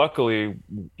luckily,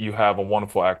 you have a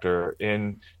wonderful actor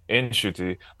in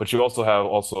Shuti, but you also have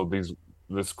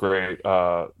this great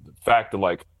fact that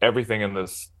like everything in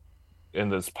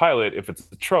this pilot, if it's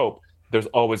a trope, there's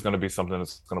always going to be something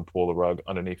that's going to pull the rug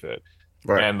underneath it.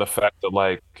 Right. And the fact that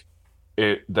like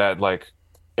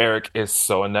Eric is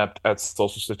so inept at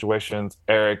social situations.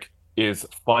 Eric is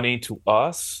funny to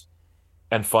us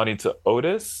and funny to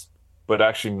Otis, but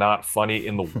actually not funny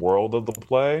in the world of the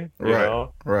play, you Right.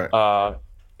 know? Right. Uh,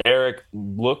 Eric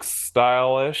looks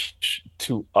stylish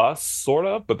to us, sort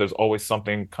of, but there's always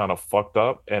something kind of fucked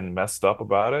up and messed up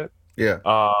about it. Yeah.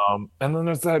 And then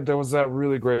there was that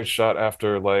really great shot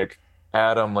after like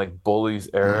Adam like bullies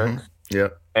Mm-hmm. Eric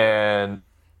Yep. and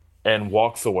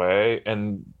walks away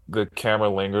and the camera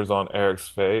lingers on Eric's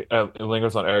face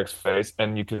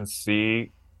and you can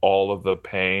see all of the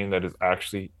pain that is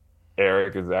actually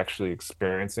Eric is actually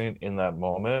experiencing in that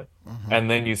moment. Mm-hmm. And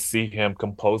then you see him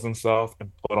compose himself and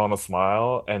put on a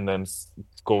smile and then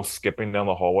go skipping down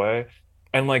the hallway.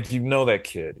 And like that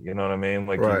kid, you know what I mean?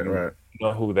 Like Right. you Right.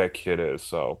 know who that kid is.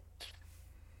 So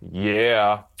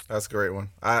yeah, That's a great one.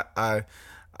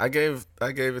 I gave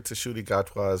it to Shooty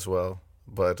Gatwa as well,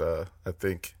 but I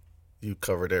think you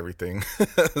covered everything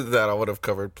that I would have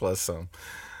covered plus some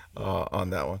on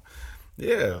that one.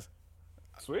 Yeah. yeah.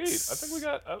 Sweet. I think we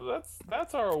got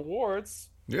that's our awards.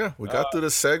 Yeah, we Uh, got through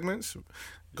the segments.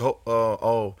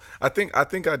 Go. I think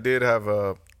I did have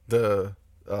the.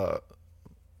 Uh,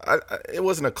 it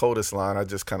wasn't a coldest line. I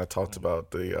just kind of talked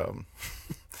about the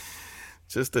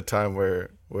just the time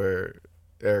where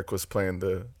Eric was playing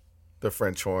the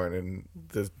French horn and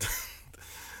the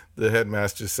the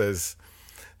headmaster says,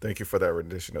 "Thank you for that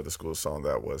rendition of the school song.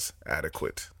 That was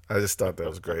adequate." I just thought that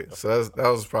was great. So that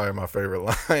was probably my favorite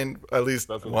line, at least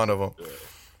that's a, one of them. yeah.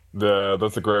 Yeah,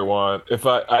 that's a great one. If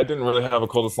I didn't really have a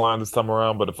coldest line this time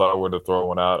around, but if I were to throw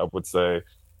one out, I would say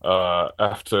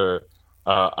after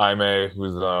Aimee,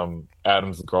 who's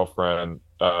Adam's girlfriend,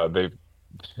 they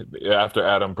after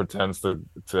Adam pretends to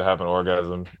have an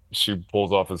orgasm, she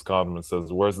pulls off his condom and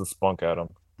says, "Where's the spunk, Adam?"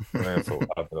 And so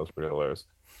I think that was pretty hilarious.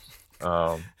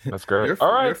 That's great. Your All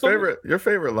your right, so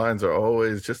favorite lines are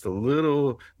always just a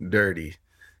little dirty.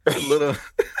 It's a little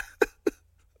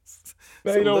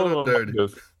now it's a you know little what my dirty. mind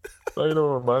is. Now you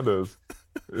know what mine is.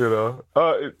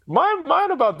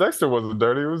 Mine about Dexter wasn't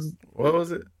dirty. It was What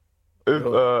was it? it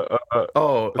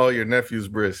Oh, oh, your nephew's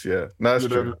bris. Yeah, no, that's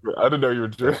true. I didn't know you were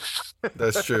Jewish.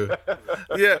 That's true.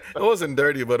 Yeah, it wasn't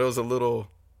dirty, but it was a little.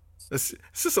 It's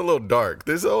just a little dark.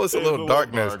 There's always a It's a little little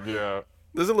darkness. dark, yeah.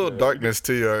 There's a little Yeah, you darkness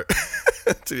to your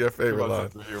to your to favorite my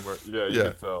line. sense of humor. Yeah, you Yeah,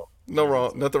 can tell. no You can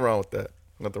wrong, nothing wrong with that.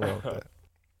 Nothing wrong with tell. that.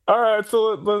 All right,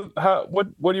 so what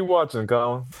are you watching,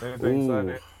 Colin? Anything Ooh,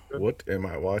 exciting? Good? what am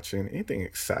I watching? Anything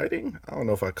exciting? I don't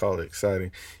know if I call it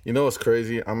exciting. You know what's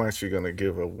crazy? I'm actually gonna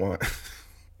give a one.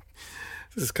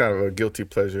 This is kind of a guilty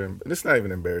pleasure, and it's not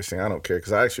even embarrassing. I don't care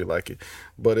because I actually like it.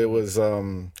 But it was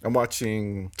I'm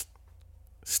watching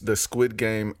the Squid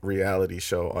Game reality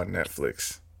show on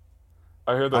Netflix.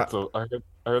 I I heard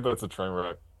that's a train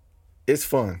wreck. It's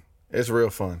fun. It's real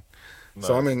fun.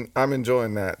 So Nice. I'm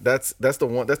enjoying that. That's the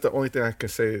one. That's the only thing I can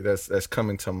say that's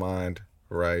coming to mind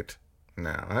right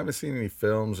now. I haven't seen any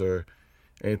films or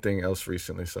anything else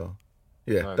recently. So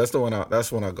yeah, Nice. that's the one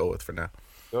I'll go with for now.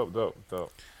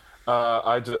 Dope.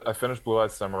 I finished Blue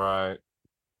Eyed Samurai.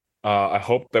 I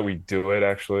hope that we do it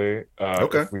actually.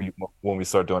 Okay. If we when we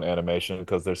start doing animation,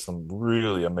 because there's some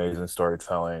really amazing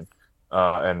storytelling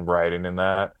and writing in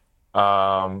that.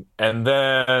 And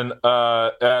then,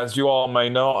 as you all may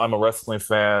know, I'm a wrestling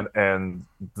fan, and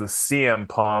the CM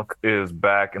Punk is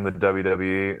back in the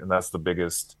WWE, and that's the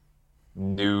biggest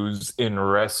news in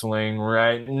wrestling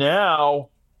right now.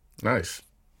 Nice.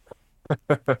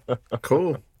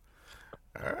 Cool.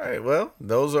 All right. Well,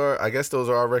 I guess those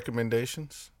are our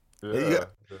recommendations. Yeah.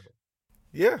 Yeah.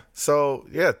 Yeah. So,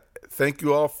 yeah. Thank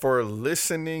you all for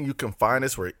listening. You can find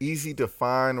us. We're easy to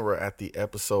find. We're at the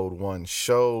episode 1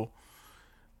 show.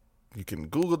 You can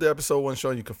Google the episode 1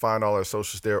 show. You can find all our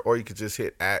socials there, or you can just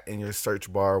hit @ in your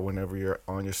search bar whenever you're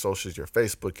on your socials, your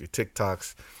Facebook, your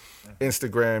TikToks,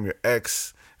 Instagram, your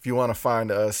X. If you want to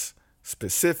find us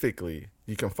specifically,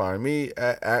 you can find me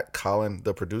at Colin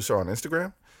the producer on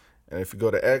Instagram. And if you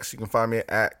go to X, you can find me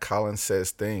at Colin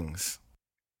Says Things.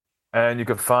 And you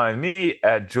can find me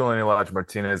at Julian Elijah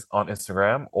Martinez on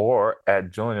Instagram or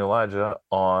at Julian Elijah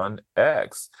on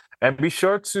X. And be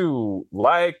sure to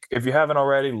like, if you haven't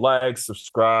already, like,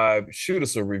 subscribe, shoot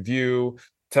us a review,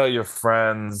 tell your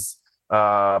friends,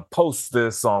 post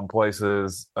this on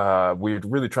places. We're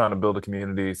really trying to build a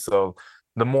community. So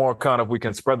the more kind of we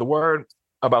can spread the word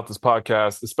about this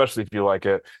podcast, especially if you like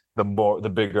it, the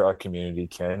bigger our community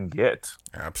can get.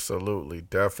 Absolutely.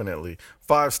 Definitely.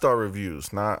 5-star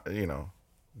reviews, not,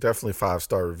 definitely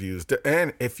 5-star reviews.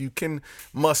 And if you can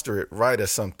muster it, write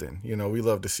us something. We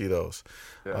love to see those.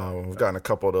 We've gotten a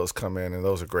couple of those come in, and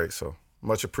those are great. So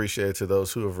much appreciated to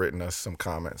those who have written us some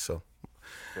comments. So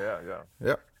Yeah.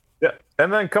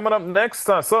 And then coming up next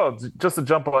time, so just to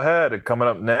jump ahead, coming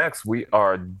up next, we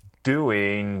are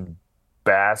doing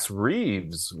Bass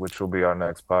Reeves, which will be our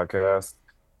next podcast,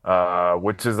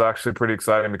 which is actually pretty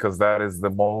exciting because that is the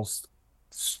most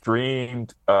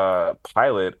streamed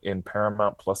pilot in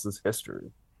Paramount Plus's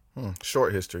history.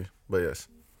 Short history, but yes.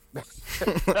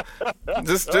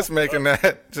 just making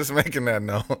that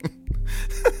known.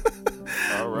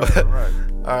 All right.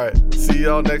 All right. See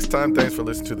y'all next time. Thanks for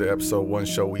listening to the episode 1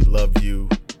 show. We love you.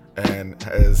 And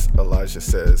as Elijah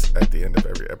says at the end of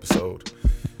every episode,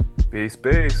 peace.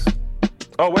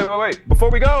 Oh, wait. Before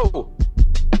we go,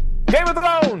 Game of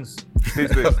Thrones.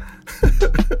 Peace.